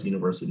others.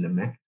 University of New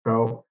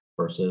Mexico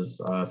versus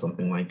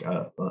something like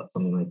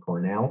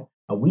Cornell.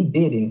 We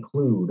did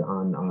include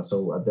on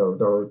so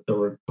there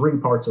were three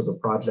parts of the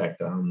project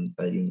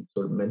that you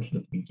sort of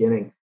mentioned at the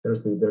beginning.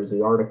 There's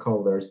the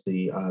article, there's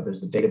the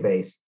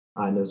database,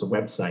 and there's a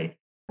website.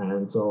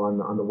 And so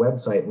on the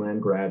website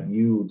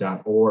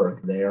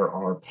landgrabu.org, there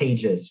are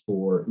pages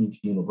for each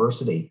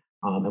university.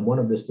 And one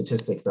of the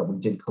statistics that we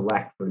did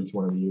collect for each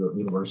one of the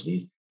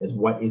universities is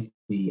what is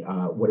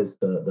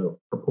the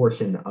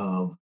proportion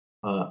of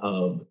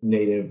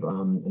Native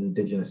and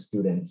Indigenous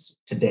students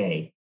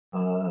today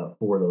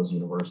for those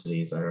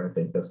universities. I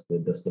think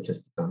the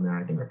statistics on there,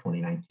 I think, are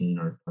 2019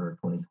 or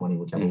 2020,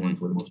 whichever ones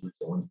were the most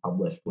recent ones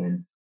published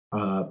when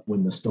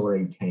the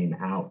story came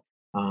out.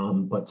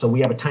 But so we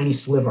have a tiny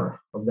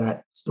sliver of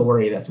that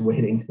story that's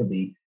waiting to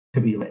be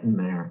written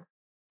there.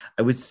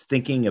 I was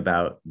thinking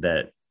about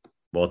that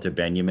Walter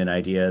Benjamin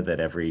idea that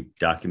every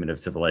document of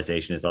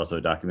civilization is also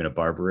a document of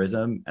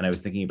barbarism. And I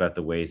was thinking about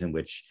the ways in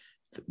which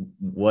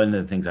one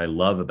of the things I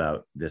love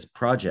about this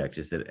project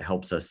is that it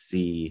helps us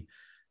see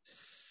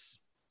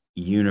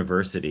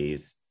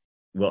universities,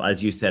 well,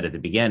 as you said at the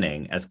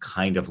beginning, as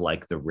kind of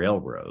like the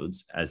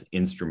railroads, as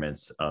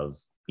instruments of,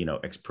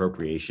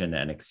 expropriation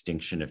and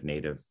extinction of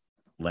native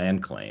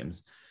land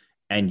claims.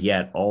 And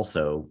yet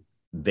also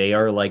they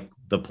are like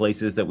the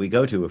places that we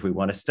go to if we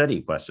want to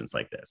study questions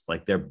like this.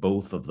 Like they're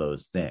both of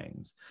those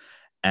things.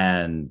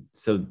 And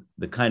so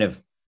the kind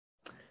of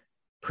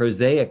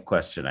prosaic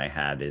question I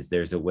had is,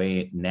 there's a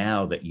way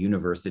now that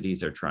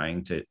universities are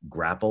trying to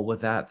grapple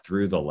with that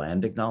through the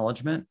land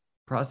acknowledgement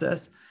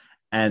process.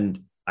 And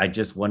I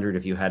just wondered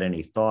if you had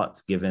any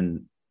thoughts,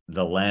 given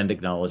the land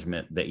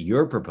acknowledgement that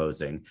you're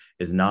proposing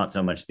is not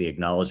so much the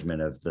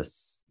acknowledgement of the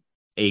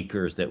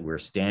acres that we're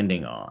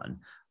standing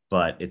on,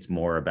 but it's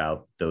more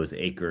about those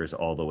acres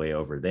all the way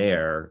over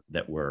there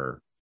that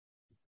were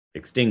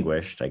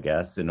extinguished, I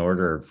guess, in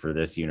order for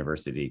this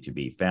university to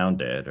be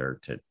founded or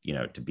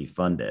to be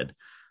funded.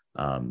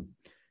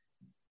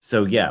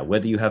 So yeah,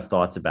 whether you have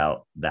thoughts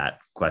about that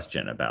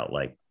question about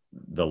like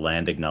the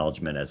land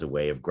acknowledgement as a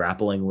way of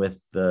grappling with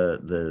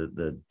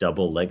the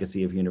double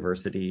legacy of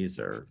universities,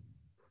 or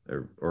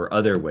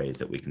other ways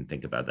that we can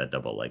think about that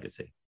double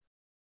legacy.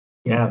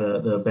 Yeah,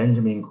 the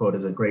Benjamin quote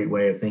is a great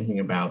way of thinking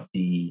about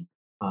the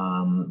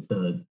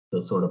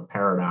sort of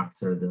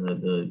paradox or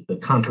the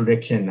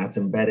contradiction that's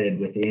embedded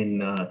within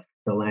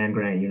the land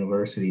grant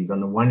universities. On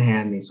the one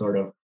hand, these sort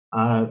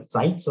of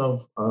sites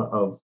of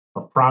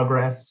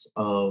progress,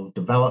 of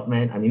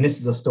development. I mean, this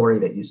is a story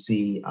that you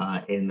see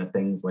in the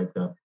things like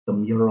the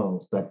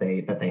murals that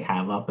they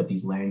have up at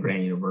these land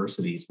grant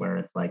universities, where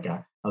it's like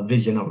a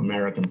vision of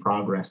American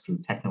progress through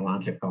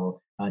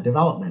technological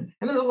development.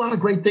 And there's a lot of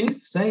great things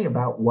to say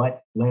about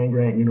what land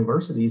grant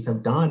universities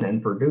have done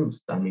and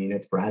produced. I mean,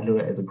 as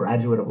a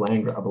graduate of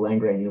a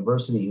land grant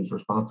university who's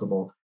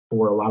responsible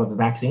for a lot of the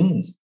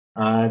vaccines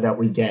that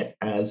we get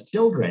as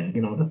children.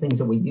 The things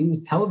that we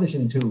use,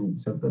 television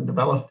tubes, have been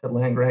developed at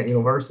land grant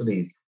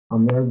universities.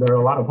 There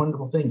are a lot of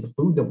wonderful things. The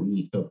food that we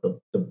eat,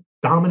 the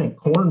dominant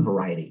corn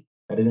variety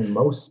that is in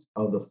most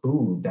of the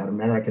food that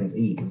Americans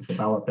eat is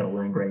developed at a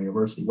land grant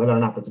university. Whether or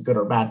not that's a good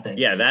or bad thing.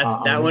 Yeah,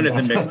 that one is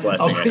a mixed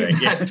blessing, I think.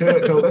 Yeah.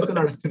 to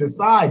listeners to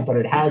decide, but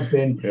it has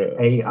been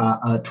a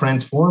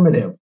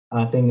transformative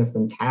thing that's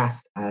been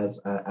cast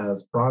as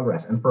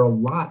progress. And for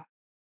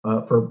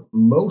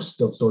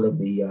most of sort of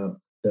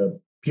the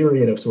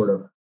period of sort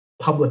of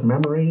public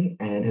memory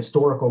and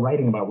historical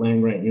writing about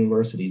land grant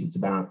universities, it's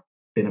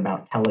been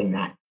about telling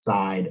that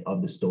side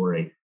of the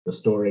story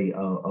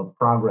of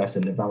progress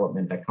and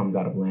development that comes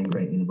out of land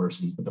grant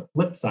universities. But the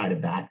flip side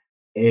of that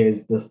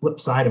is the flip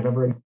side of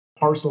every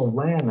parcel of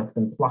land that's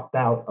been plucked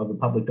out of the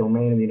public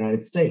domain in the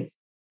United States.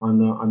 On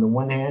the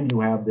one hand, you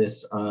have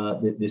this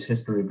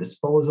history of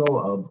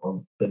disposal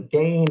of the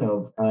gain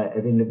of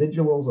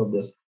individuals of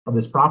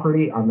this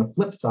property. On the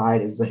flip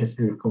side is the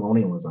history of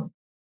colonialism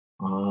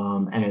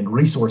and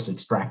resource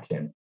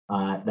extraction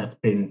that's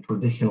been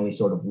traditionally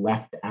sort of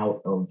left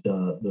out of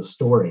the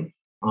story.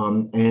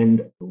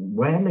 And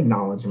land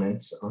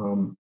acknowledgements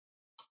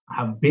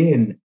have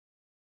been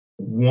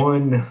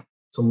one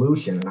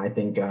solution, and I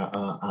think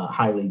a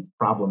highly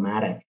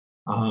problematic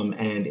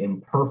and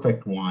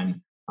imperfect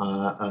one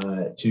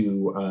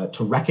to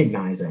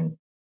recognizing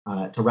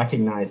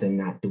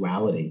that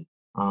duality.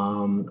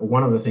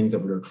 One of the things that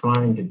we were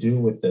trying to do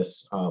with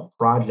this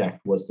project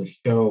was to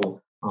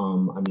show,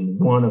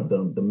 one of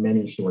the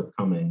many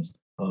shortcomings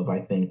of, I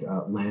think,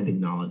 land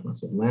acknowledgements.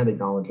 So land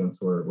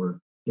acknowledgements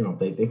were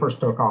they first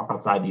took off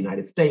outside the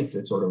United States.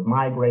 It sort of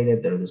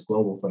migrated. They're this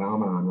global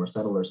phenomenon where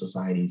settler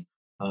societies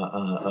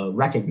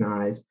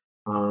recognize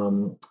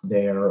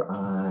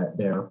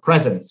their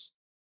presence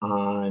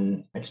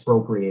on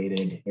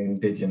expropriated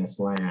indigenous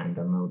land.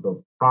 And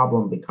the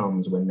problem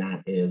becomes when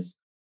that is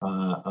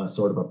a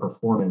sort of a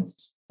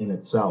performance in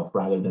itself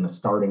rather than a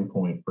starting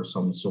point for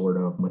some sort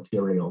of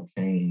material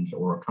change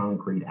or a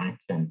concrete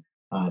action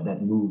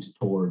that moves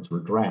towards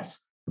redress.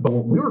 But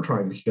what we were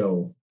trying to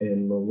show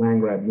in the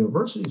Land Grab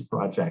Universities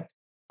project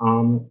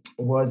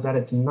was that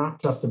it's not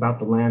just about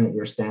the land that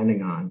you're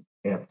standing on.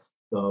 It's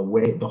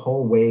the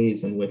whole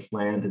ways in which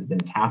land has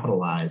been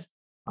capitalized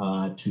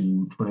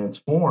to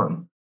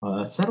transform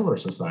settler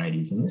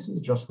societies. And this is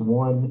just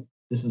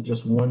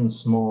one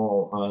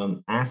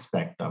small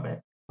aspect of it.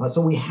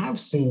 So we have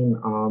seen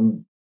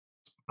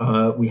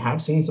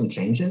some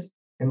changes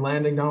in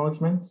land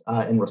acknowledgements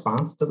in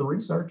response to the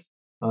research.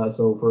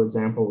 So, for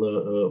example,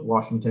 the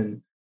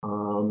Washington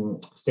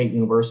State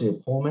University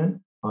of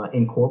Pullman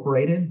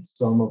incorporated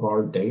some of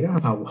our data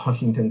about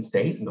Washington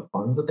State and the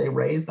funds that they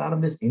raised out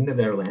of this into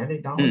their land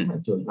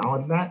acknowledgement to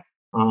acknowledge that.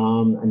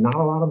 And not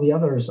a lot of the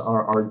others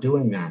are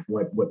doing that.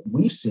 What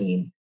we've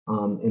seen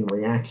in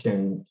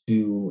reaction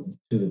to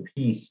the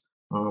piece,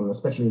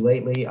 especially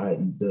lately,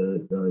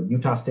 the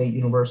Utah State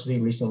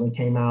University recently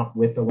came out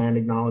with the land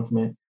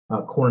acknowledgement.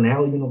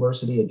 Cornell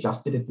University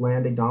adjusted its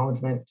land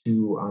acknowledgement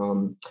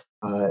to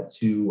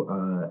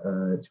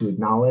to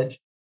acknowledge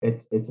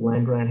its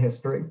land grant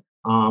history.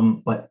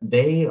 But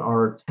they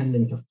are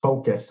tending to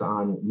focus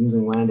on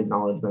using land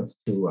acknowledgements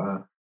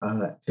to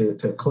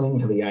cling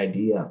to the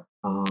idea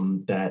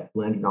that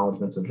land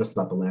acknowledgements are just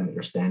about the land that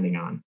you're standing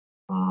on,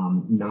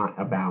 not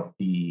about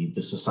the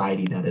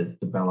society that is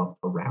developed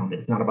around it.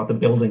 It's not about the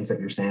buildings that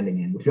you're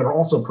standing in, which are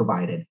also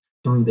provided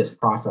through this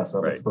process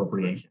of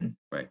expropriation.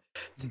 Right.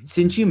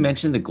 Since you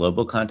mentioned the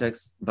global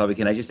context, Bobby,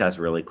 can I just ask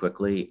really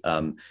quickly,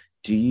 are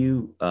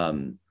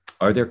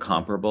there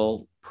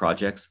comparable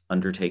projects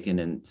undertaken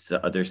in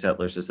other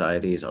settler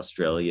societies,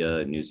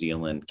 Australia, New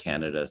Zealand,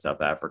 Canada,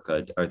 South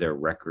Africa? Are there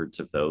records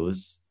of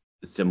those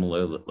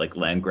similar, like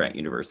land grant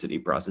university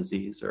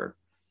processes? Or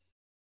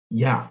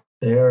yeah,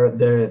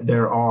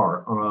 there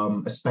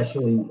are,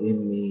 especially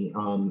in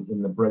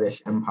the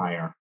British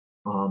Empire.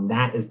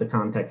 That is the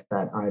context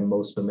that I'm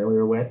most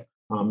familiar with,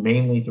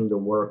 mainly through the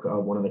work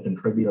of one of the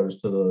contributors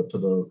to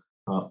the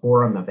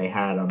forum that they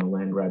had on the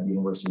Land Grab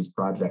Universities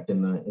project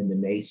in the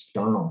NACE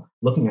journal,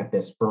 looking at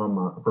this from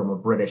a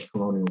British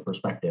colonial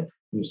perspective.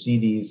 You see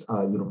these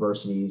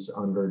universities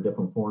under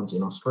different forms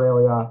in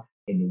Australia,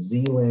 in New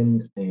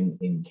Zealand,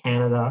 in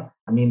Canada.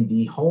 I mean,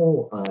 the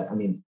whole,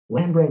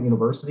 land grant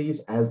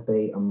universities, as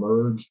they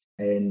emerged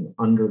and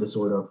under the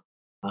sort of,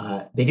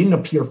 they didn't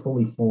appear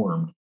fully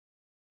formed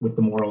with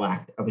the Morrill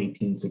Act of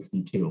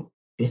 1862.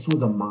 This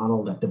was a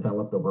model that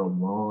developed over a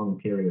long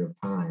period of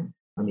time.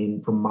 I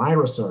mean, from my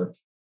research,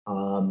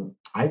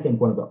 I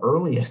think one of the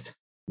earliest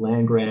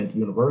land grant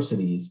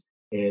universities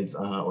is,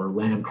 or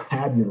land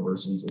grab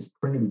universities, is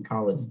Trinity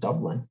College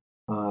Dublin,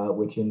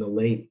 which in the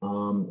late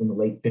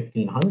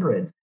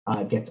 1500s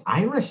gets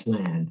Irish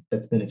land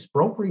that's been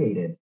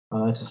expropriated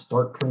to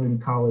start Trinity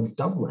College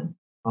Dublin.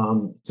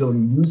 So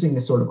using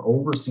this sort of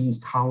overseas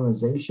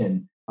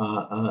colonization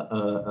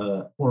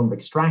form of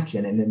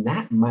extraction, and then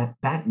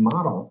that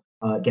model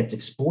gets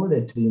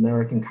exported to the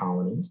American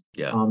colonies.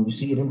 Yeah. You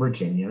see it in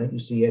Virginia. You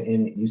see it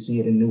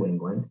in New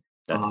England.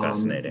 That's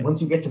fascinating.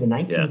 Once you get to the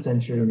 19th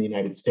century in the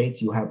United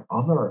States, you have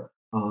other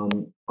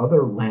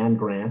land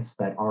grants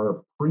that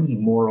are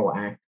pre-Morrill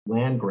Act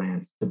land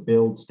grants to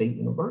build state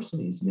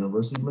universities.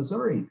 University of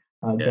Missouri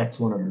gets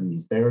one of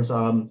these. There's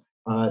a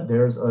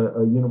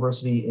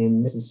university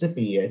in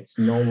Mississippi. It's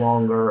no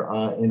longer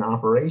in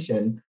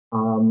operation.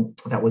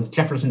 That was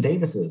Jefferson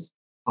Davis's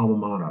alma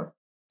mater,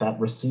 that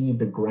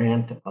received a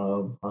grant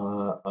of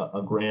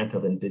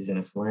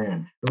indigenous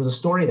land. There was a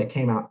story that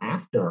came out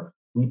after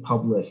we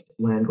published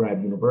Land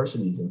Grab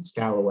Universities in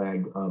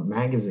Scalawag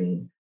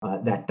magazine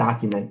that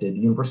documented the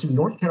University of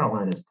North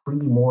Carolina's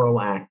pre-Morrill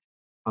Act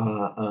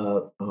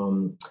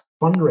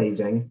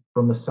fundraising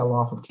from the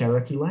sell-off of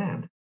Cherokee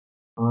land.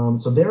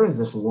 So there is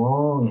this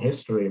long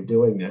history of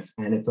doing this,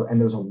 and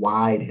there's a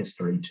wide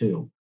history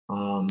too.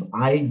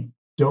 I'm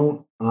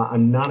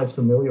not as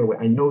familiar with.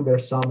 I know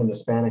there's some in the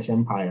Spanish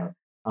Empire.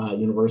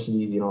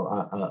 Universities,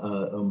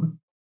 in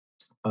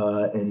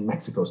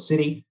Mexico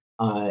City,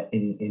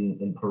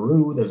 in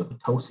Peru, there's a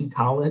Potosi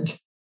College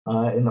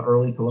in the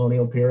early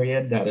colonial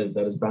period that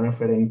is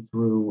benefiting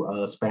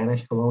through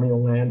Spanish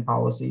colonial land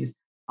policies.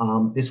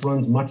 This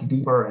runs much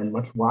deeper and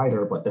much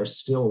wider, but there's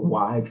still a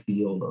wide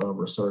field of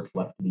research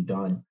left to be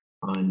done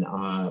on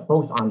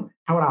both on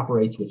how it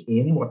operates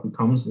within what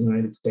becomes the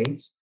United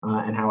States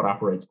and how it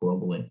operates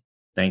globally.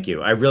 Thank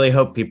you. I really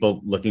hope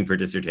people looking for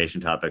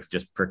dissertation topics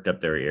just pricked up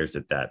their ears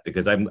at that,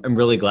 because I'm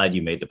really glad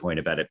you made the point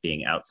about it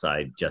being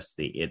outside just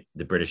the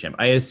British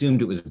Empire. I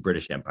assumed it was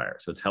British Empire,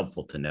 so it's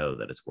helpful to know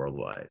that it's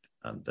worldwide.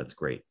 That's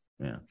great.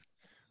 Yeah.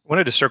 I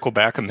wanted to circle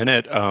back a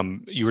minute.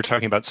 You were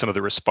talking about some of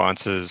the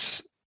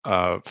responses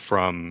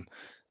from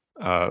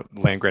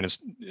land grant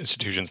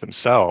institutions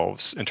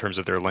themselves in terms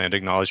of their land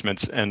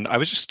acknowledgements. And I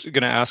was just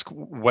going to ask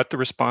what the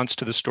response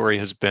to the story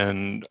has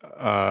been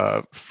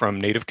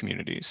from Native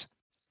communities.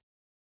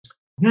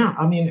 Yeah,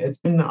 I mean, it's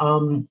been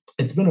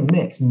a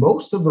mix.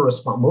 Most of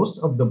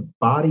the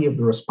body of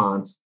the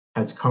response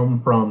has come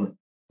from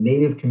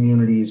Native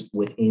communities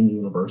within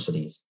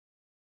universities.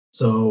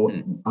 So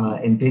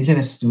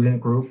indigenous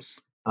student groups,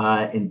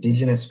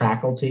 indigenous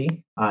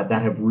faculty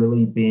that have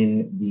really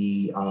been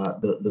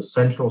the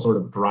central sort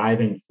of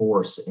driving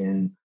force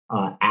in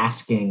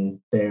asking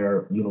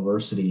their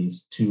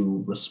universities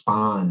to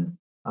respond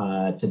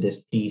to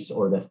this piece,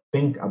 or to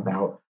think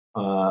about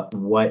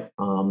what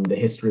the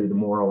history of the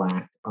Morrill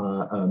Act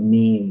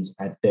means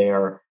at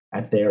their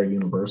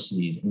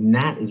universities, and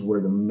that is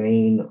where the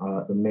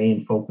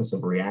main focus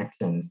of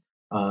reactions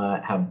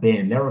have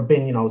been. There have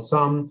been,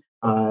 some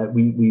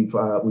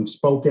we've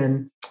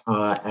spoken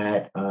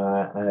at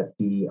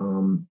the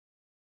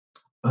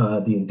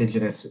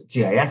Indigenous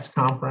GIS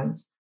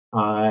conference,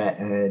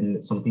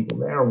 and some people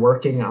there are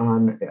working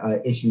on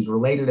issues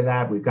related to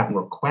that. We've gotten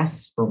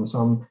requests from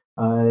some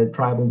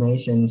tribal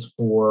nations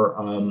for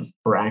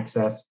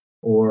access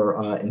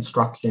or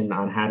instruction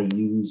on how to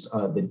use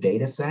the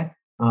data set.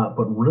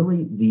 But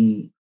really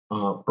the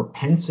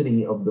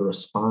propensity of the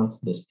response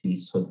to this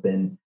piece has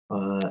been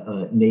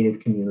Native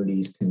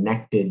communities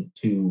connected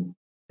to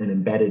and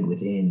embedded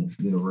within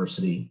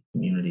university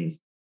communities.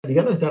 The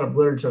other set of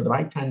literature that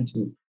I tend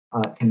to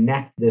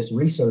connect this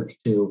research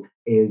to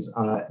is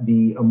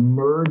the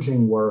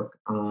emerging work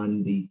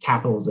on the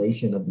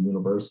capitalization of the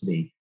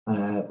university,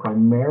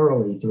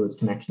 primarily through its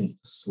connections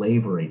to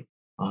slavery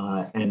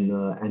and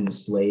the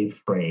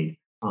slave trade.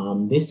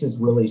 This is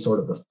really sort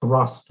of the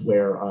thrust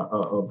where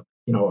of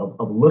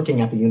looking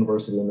at the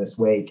university in this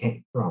way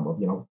came from, of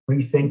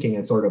rethinking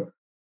and sort of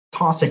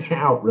tossing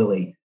out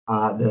really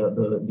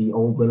the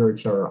old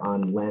literature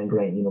on land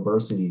grant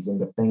universities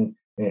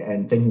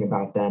and thinking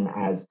about them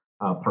as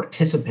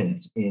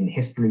participants in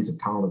histories of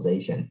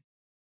colonization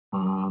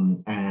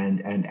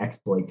and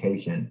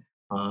exploitation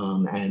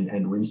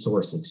and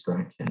resource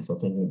extraction. So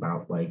thinking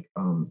about like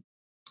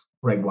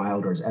Greg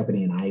Wilder's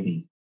Ebony and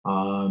Ivy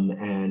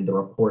and the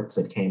reports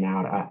that came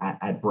out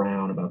at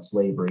Brown about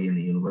slavery in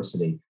the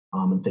university,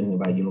 and thinking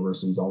about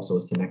universities also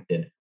as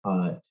connected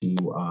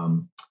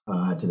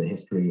to the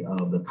history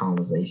of the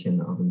colonization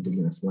of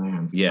indigenous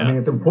lands. Yeah. I mean,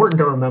 it's important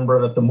to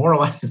remember that the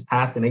Morrill Act is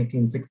passed in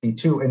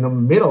 1862 in the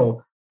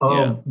middle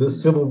of the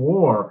Civil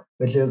War,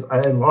 which is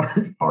in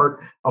large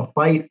part a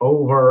fight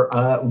over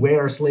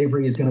where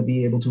slavery is going to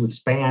be able to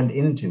expand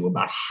into,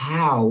 about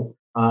how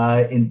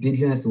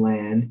indigenous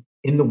land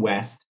in the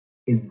West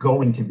is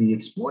going to be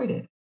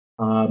exploited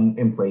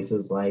in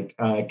places like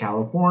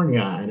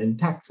California and in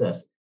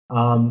Texas,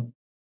 and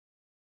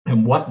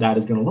what that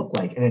is going to look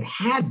like. And it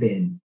had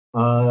been,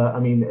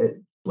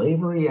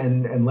 slavery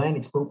and land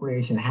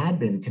expropriation had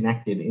been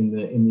connected in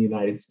the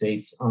United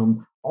States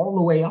all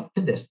the way up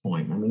to this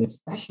point. I mean,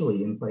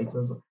 especially in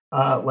places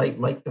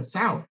like the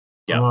South,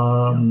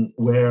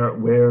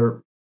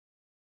 where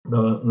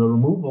the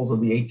removals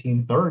of the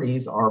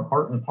 1830s are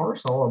part and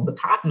parcel of the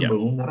cotton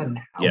boom that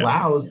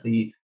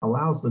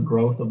allows the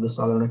growth of the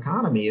Southern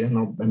economy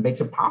and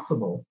makes it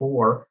possible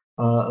for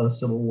a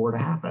civil war to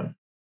happen.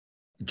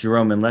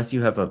 Jerome, unless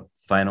you have a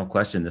final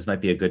question, this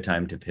might be a good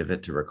time to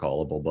pivot to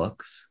recallable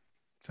books.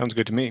 Sounds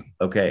good to me.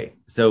 Okay,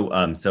 so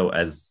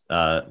as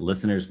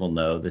listeners will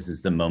know, this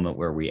is the moment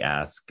where we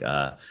ask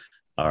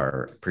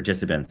our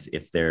participants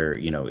if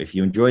if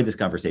you enjoyed this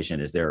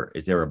conversation, is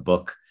there a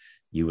book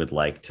you would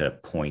like to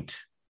point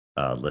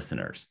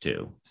listeners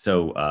to?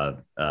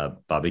 So,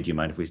 Bobby, do you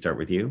mind if we start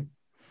with you?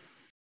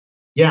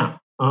 Yeah.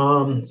 I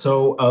want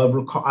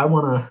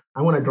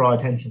to draw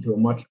attention to a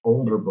much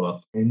older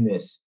book in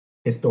this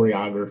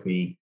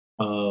historiography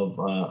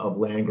of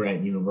land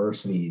grant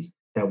universities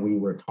that we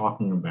were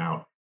talking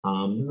about.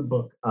 This is a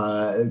book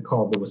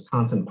called The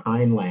Wisconsin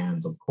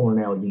Pinelands of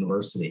Cornell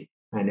University.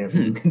 And if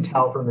you can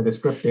tell from the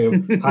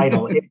descriptive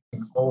title, it's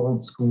an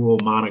old school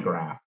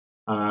monograph.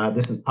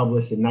 This is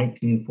published in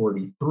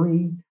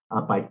 1943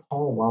 by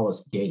Paul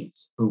Wallace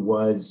Gates, who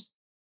was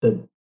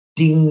the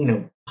dean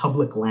of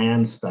public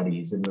land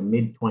studies in the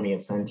mid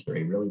 20th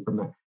century, really from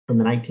the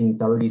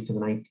 1930s to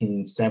the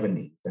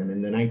 1970s. And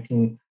in the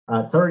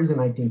 1930s and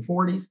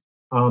 1940s,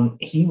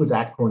 he was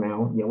at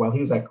Cornell. While he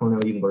was at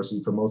Cornell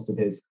University for most of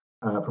his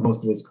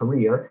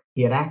career,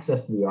 he had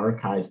access to the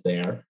archives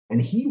there,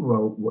 and he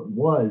wrote what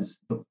was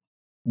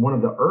one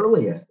of the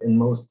earliest and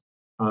most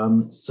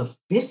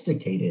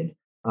sophisticated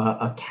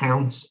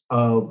accounts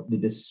of the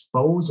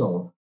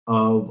disposal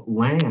of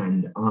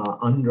land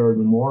under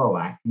the Morrill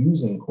Act,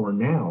 using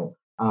Cornell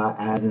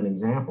as an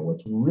example.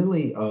 It's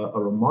really a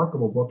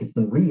remarkable book. It's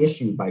been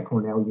reissued by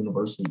Cornell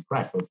University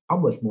Press. So it's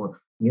published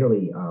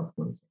nearly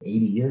 80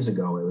 years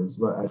ago. It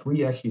was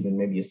reissued in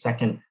maybe a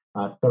second,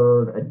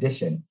 third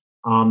edition.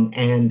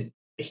 And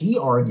he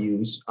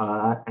argues,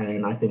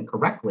 and I think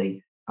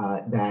correctly,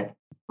 that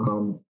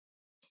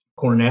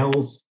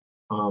Cornell's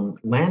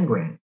land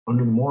grant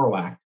under the Morrill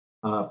Act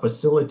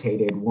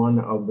facilitated one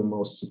of the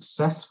most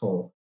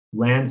successful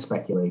land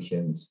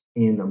speculations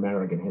in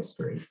American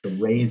history. The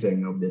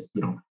raising of this,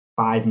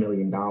 $5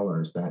 million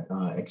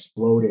that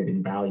exploded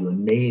in value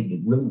and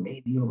really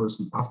made the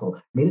university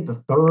possible, made it the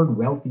third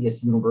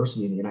wealthiest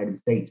university in the United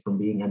States from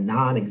being a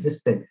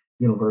non-existent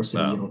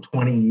university,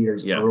 20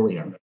 years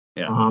earlier.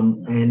 Yeah.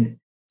 And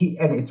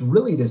it's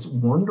really this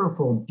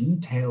wonderful,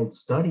 detailed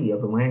study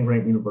of the land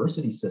grant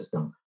university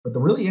system. But the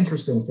really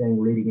interesting thing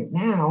reading it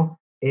now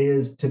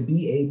is to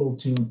be able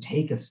to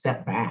take a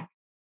step back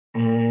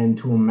and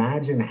to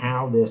imagine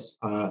how this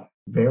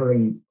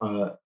very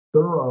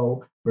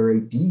thorough,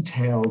 very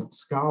detailed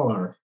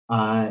scholar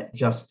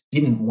just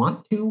didn't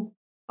want to,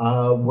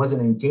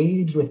 wasn't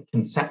engaged with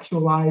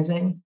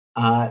conceptualizing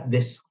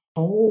this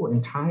whole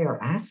entire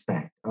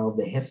aspect of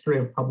the history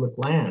of public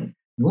lands.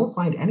 You won't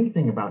find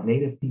anything about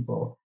Native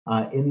people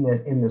in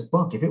this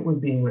book. If it was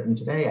being written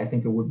today, I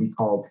think it would be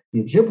called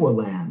the Ojibwa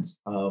lands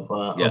of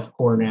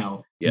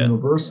Cornell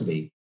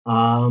University.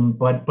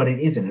 But it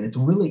isn't, and it's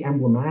really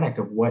emblematic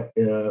of what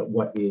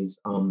is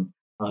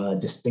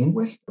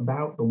distinguished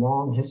about the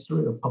long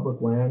history of public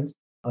lands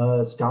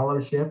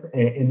scholarship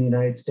in the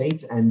United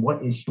States, and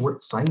what is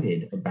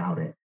short-sighted about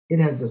it. It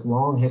has this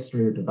long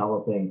history of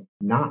developing,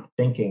 not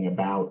thinking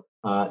about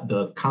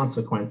the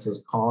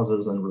consequences,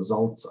 causes, and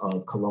results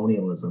of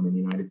colonialism in the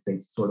United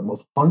States, sort of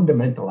most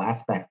fundamental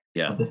aspect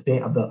of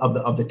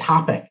the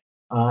topic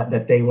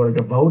that they were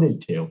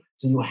devoted to.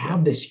 So you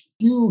have this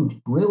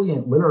huge,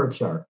 brilliant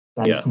literature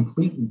that is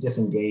completely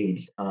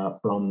disengaged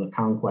from the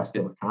conquest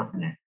of a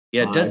continent.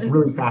 Yeah, it's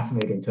really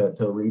fascinating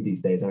to read these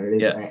days, and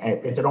it is.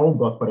 It's an old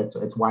book, but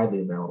it's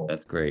widely available.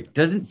 That's great.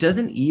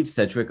 Doesn't Eve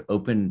Sedgwick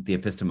open the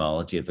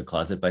epistemology of the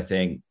closet by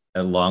saying,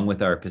 along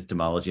with our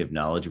epistemology of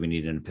knowledge, we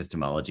need an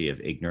epistemology of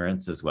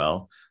ignorance as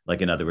well? Like,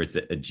 in other words,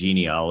 a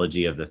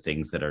genealogy of the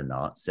things that are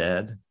not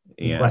said.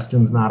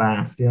 Questions not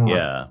asked.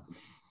 Yeah,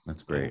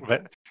 that's great.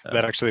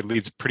 That actually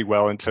leads pretty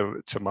well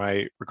into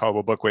my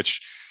recallable book, which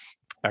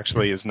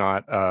actually is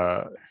not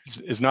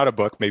a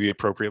book, maybe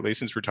appropriately,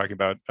 since we're talking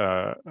about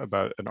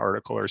an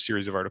article or a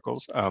series of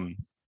articles.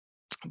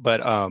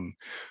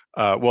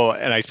 Well,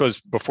 and I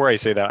suppose before I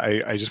say that,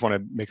 I just want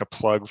to make a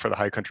plug for the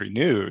High Country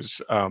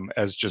News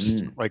as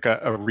just like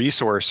a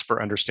resource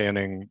for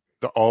understanding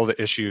all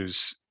the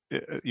issues,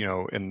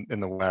 in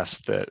the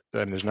West, and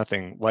there's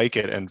nothing like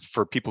it. And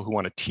for people who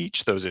want to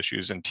teach those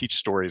issues and teach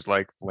stories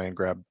like Land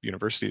Grab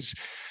University's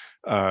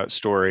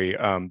story,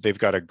 they've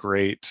got a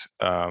great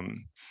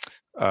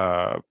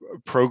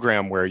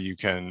program where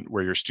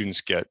your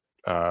students get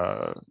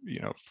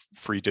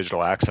free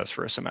digital access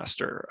for a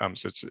semester.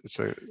 So it's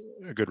a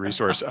good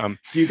resource.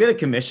 Do you get a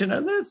commission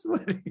on this?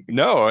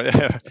 No,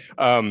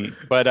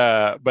 but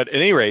at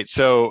any rate,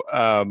 so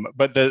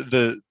but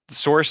the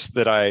source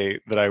that I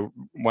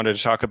wanted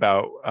to talk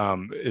about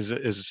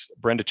is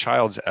Brenda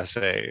Child's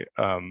essay,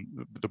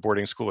 "The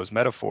Boarding School as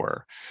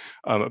Metaphor,"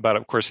 about,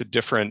 of course, a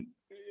different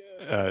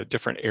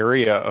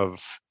area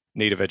of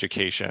Native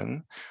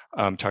education,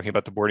 talking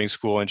about the boarding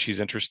school, and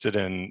she's interested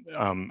in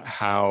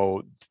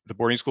how the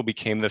boarding school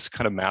became this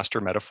kind of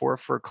master metaphor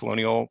for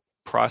colonial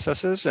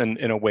processes, and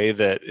in a way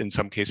that in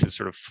some cases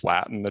sort of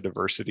flattened the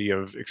diversity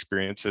of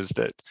experiences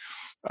that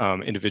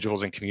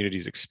individuals and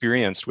communities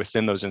experienced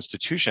within those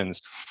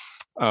institutions.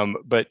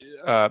 But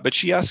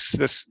she asks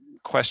this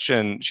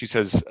question. She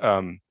says,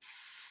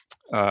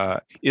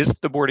 is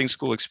the boarding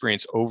school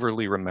experience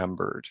overly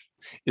remembered?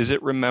 Is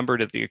it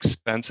remembered at the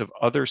expense of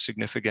other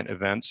significant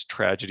events,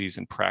 tragedies,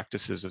 and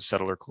practices of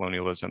settler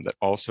colonialism that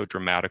also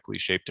dramatically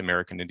shaped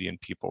American Indian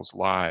people's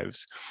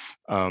lives?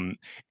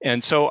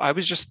 And so I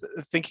was just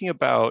thinking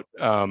about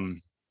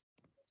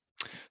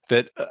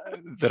that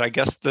I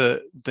guess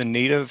the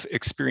Native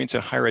experience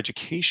in higher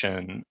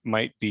education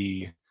might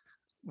be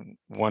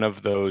one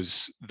of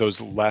those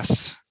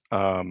less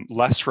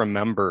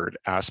remembered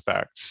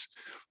aspects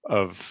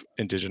of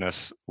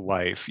Indigenous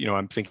life.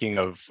 I'm thinking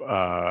of,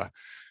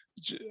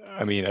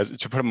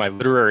 to put my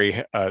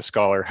literary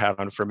scholar hat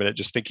on for a minute,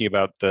 just thinking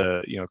about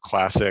the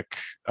classic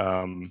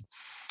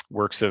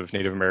works of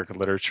Native American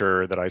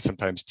literature that I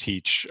sometimes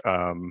teach,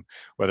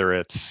 whether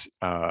it's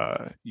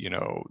the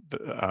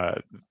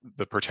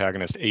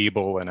protagonist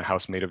Abel in A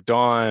Housemaid of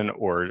Dawn,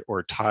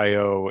 or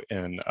Tayo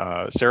in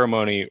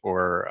Ceremony,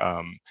 or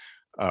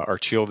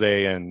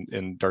Archilde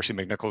and Darcy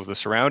McNichols' The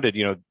Surrounded.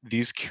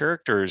 These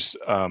characters,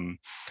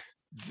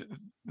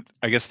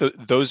 I guess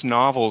those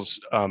novels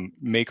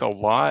make a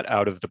lot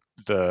out of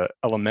the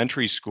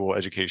elementary school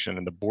education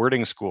and the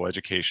boarding school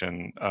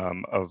education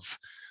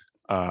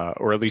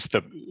or at least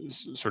the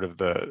sort of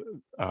the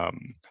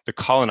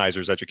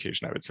colonizers'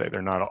 education. I would say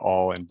they're not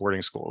all in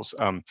boarding schools,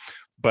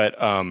 but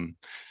I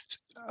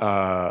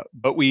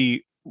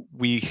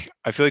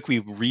feel like we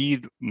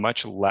read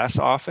much less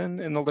often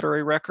in the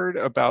literary record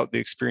about the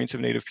experience of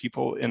Native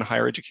people in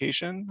higher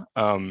education,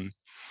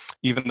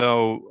 even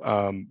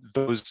though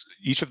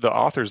each of the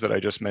authors that I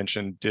just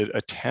mentioned did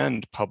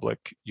attend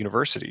public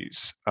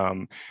universities.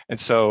 And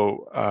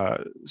so I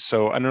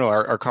don't know,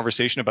 our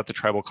conversation about the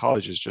tribal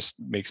colleges just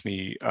makes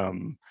me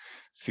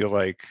feel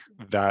like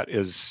that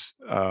is,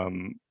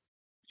 an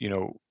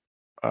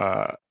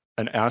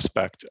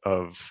aspect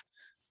of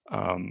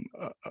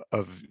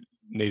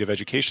Native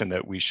education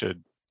that we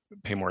should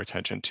pay more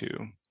attention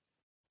to.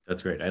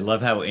 That's great. I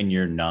love how in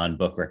your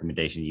non-book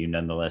recommendation, you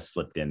nonetheless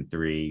slipped in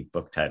 3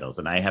 book titles,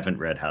 and I haven't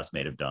read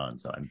Housemaid of Dawn,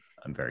 so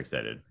I'm very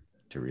excited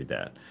to read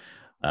that.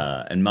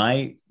 And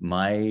my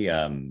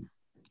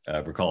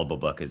recallable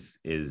book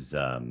is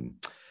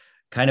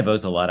kind of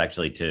owes a lot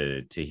actually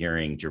to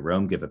hearing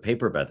Jerome give a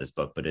paper about this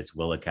book, but it's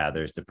Willa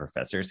Cather's The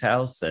Professor's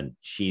House. And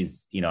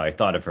she's, I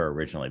thought of her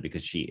originally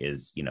because she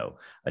is,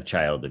 a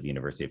child of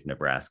University of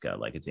Nebraska.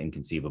 Like, it's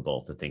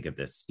inconceivable to think of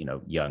this,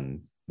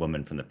 young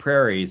woman from the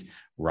prairies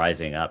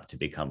rising up to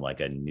become like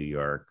a New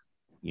York,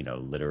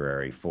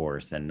 literary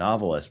force and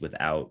novelist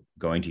without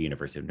going to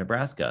University of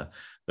Nebraska.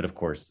 But of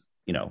course,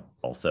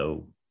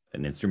 also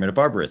an instrument of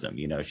barbarism.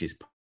 She's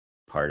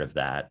part of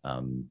that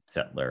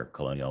settler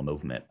colonial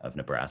movement of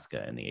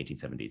Nebraska in the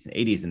 1870s and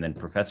 80s. And then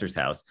Professor's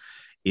House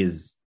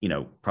is,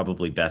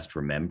 probably best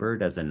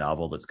remembered as a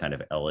novel that's kind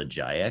of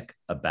elegiac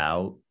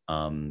about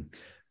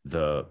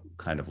the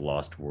kind of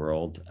lost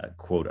world,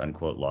 quote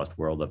unquote, lost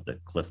world of the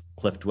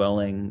cliff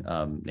dwelling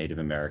Native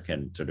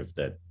American, sort of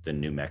the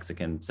New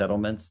Mexican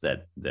settlements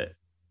that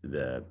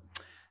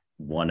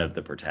one of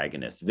the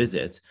protagonists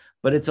visits.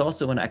 But it's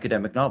also an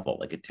academic novel.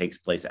 Like, it takes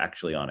place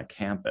actually on a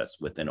campus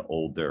with an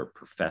older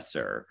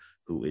professor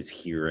who is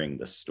hearing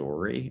the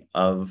story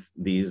of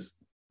these,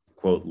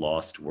 quote,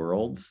 lost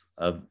worlds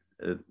of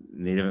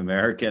Native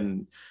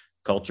American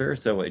culture.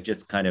 So it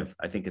just kind of,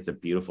 I think it's a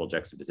beautiful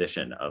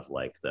juxtaposition of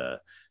like the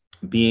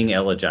being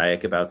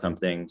elegiac about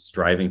something,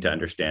 striving to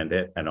understand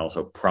it, and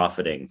also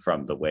profiting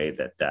from the way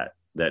that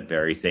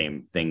very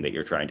same thing that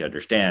you're trying to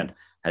understand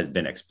has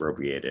been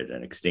expropriated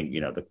and extinct.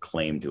 The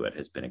claim to it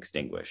has been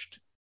extinguished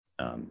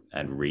and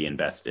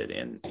reinvested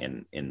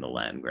in the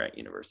land grant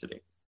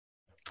university.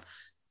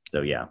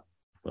 So yeah,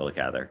 Willa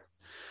Cather.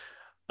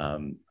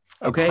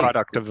 Okay. A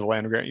product of the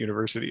land grant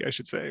university, I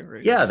should say.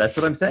 Right? Yeah, that's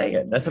what I'm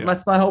saying.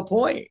 That's my whole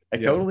point.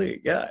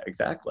 Exactly.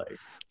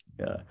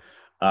 Yeah.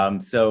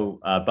 So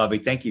Bobby,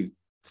 thank you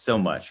so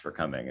much for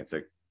coming. It's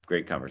a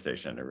great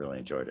conversation. I really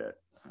enjoyed it.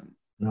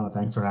 No,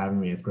 thanks for having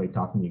me. It's great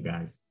talking to you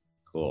guys.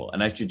 Cool.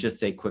 And I should just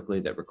say quickly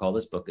that Recall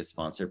This Book is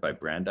sponsored by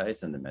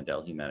Brandeis and the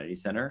Mandel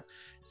Humanities Center.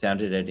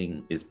 Sound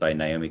editing is by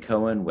Naomi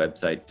Cohen.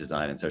 Website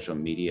design and social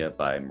media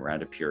by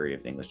Miranda Puri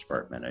of the English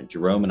Department. And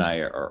Jerome and I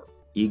are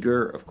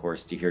eager, of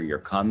course, to hear your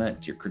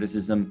comments, your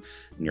criticism,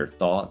 and your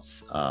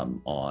thoughts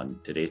on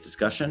today's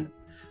discussion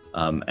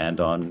and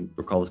on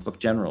Recall This Book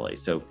generally.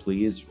 So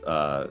please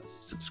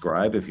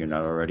subscribe if you're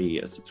not already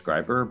a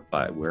subscriber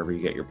by wherever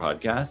you get your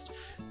podcast,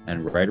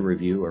 and write a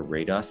review or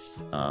rate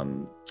us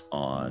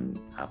on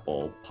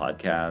Apple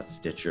Podcasts,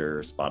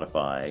 Stitcher,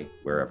 Spotify,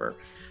 wherever.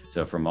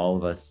 So from all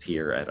of us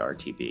here at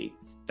RTB,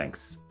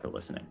 thanks for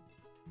listening.